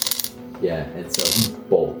Dogwood. Yeah, and so he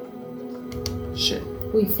bolt. Shit.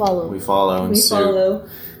 We follow. We follow and We suit. follow.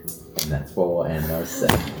 And that's where we'll end our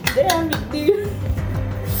set. Damn it, dude.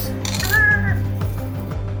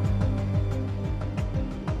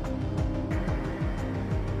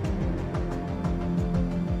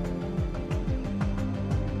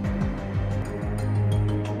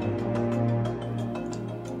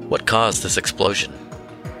 What caused this explosion?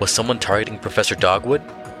 Was someone targeting Professor Dogwood,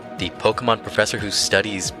 the Pokemon professor who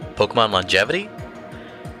studies Pokemon longevity?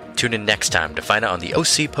 Tune in next time to find out on the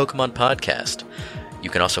OC Pokemon Podcast. You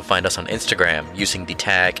can also find us on Instagram using the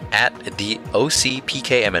tag at the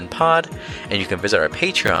OCPKMN Pod, and you can visit our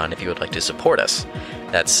Patreon if you would like to support us.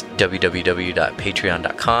 That's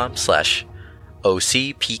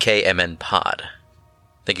www.patreon.com/OCPKMN Pod.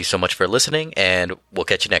 Thank you so much for listening, and we'll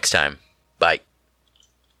catch you next time. Bye.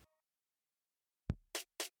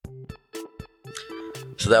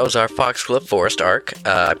 So that was our Foxglove Forest arc.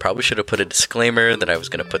 I probably should have put a disclaimer that I was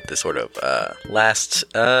going to put this sort of last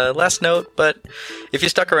note, but if you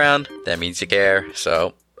stuck around, that means you care.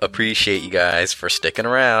 So appreciate you guys for sticking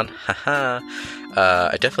around. Haha.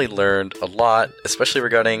 I definitely learned a lot, especially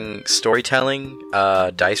regarding storytelling,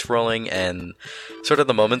 dice rolling, and sort of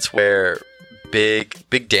the moments where big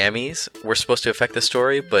dammies were supposed to affect the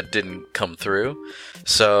story but didn't come through.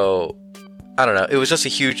 So I don't know, it was just a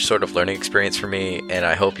huge sort of learning experience for me, and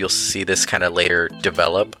I hope you'll see this kind of later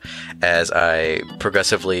develop as I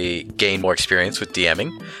progressively gain more experience with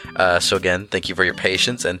DMing. So again, thank you for your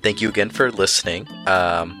patience, and thank you again for listening.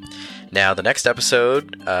 Now, the next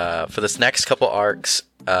episode, for this next couple arcs,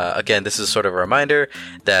 again, this is sort of a reminder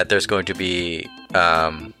that there's going to be...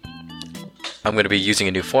 I'm going to be using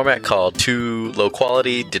a new format called Too Low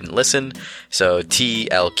Quality, Didn't Listen, so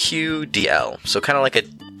TLQDL. So kind of like a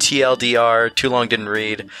TLDR, Too Long Didn't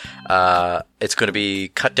Read. It's going to be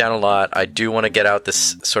cut down a lot. I do want to get out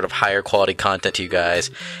this sort of higher quality content to you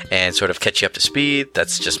guys and sort of catch you up to speed.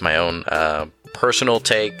 That's just my own personal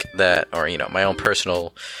take my own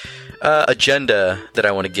personal agenda that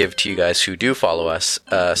I want to give to you guys who do follow us.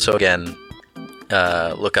 So again,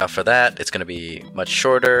 look out for that. It's going to be much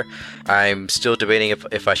shorter. I'm still debating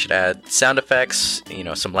if I should add sound effects,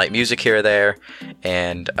 some light music here or there,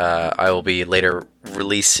 and I will be later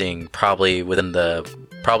releasing probably within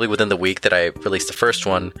the week that I released the first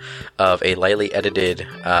one of a lightly edited,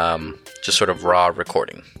 just sort of raw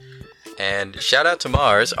recording. And shout out to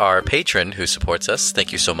Mars, our patron who supports us.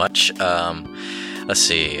 Thank you so much. Let's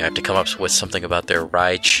see. I have to come up with something about their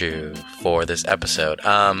Raichu for this episode.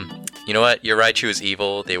 You know what? Your Raichu is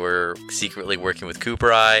evil. They were secretly working with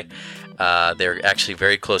Cooper Eye. They're actually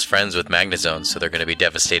very close friends with Magnezone, so they're going to be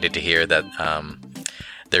devastated to hear that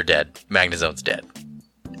they're dead. Magnezone's dead.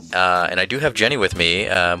 And I do have Jenny with me,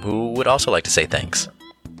 who would also like to say thanks.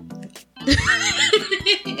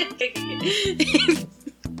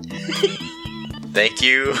 Thank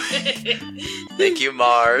you. Thank you,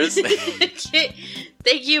 Mars.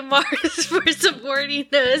 Thank you, Mars, for supporting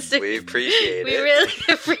us. We appreciate it. We really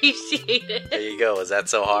appreciate it. There you go. Was that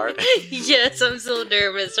so hard? Yes, I'm so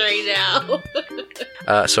nervous right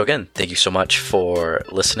now. So again, thank you so much for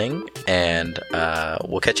listening, and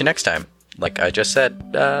we'll catch you next time. Like I just said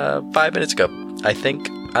 5 minutes ago, I think.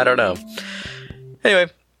 I don't know.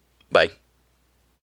 Anyway, bye.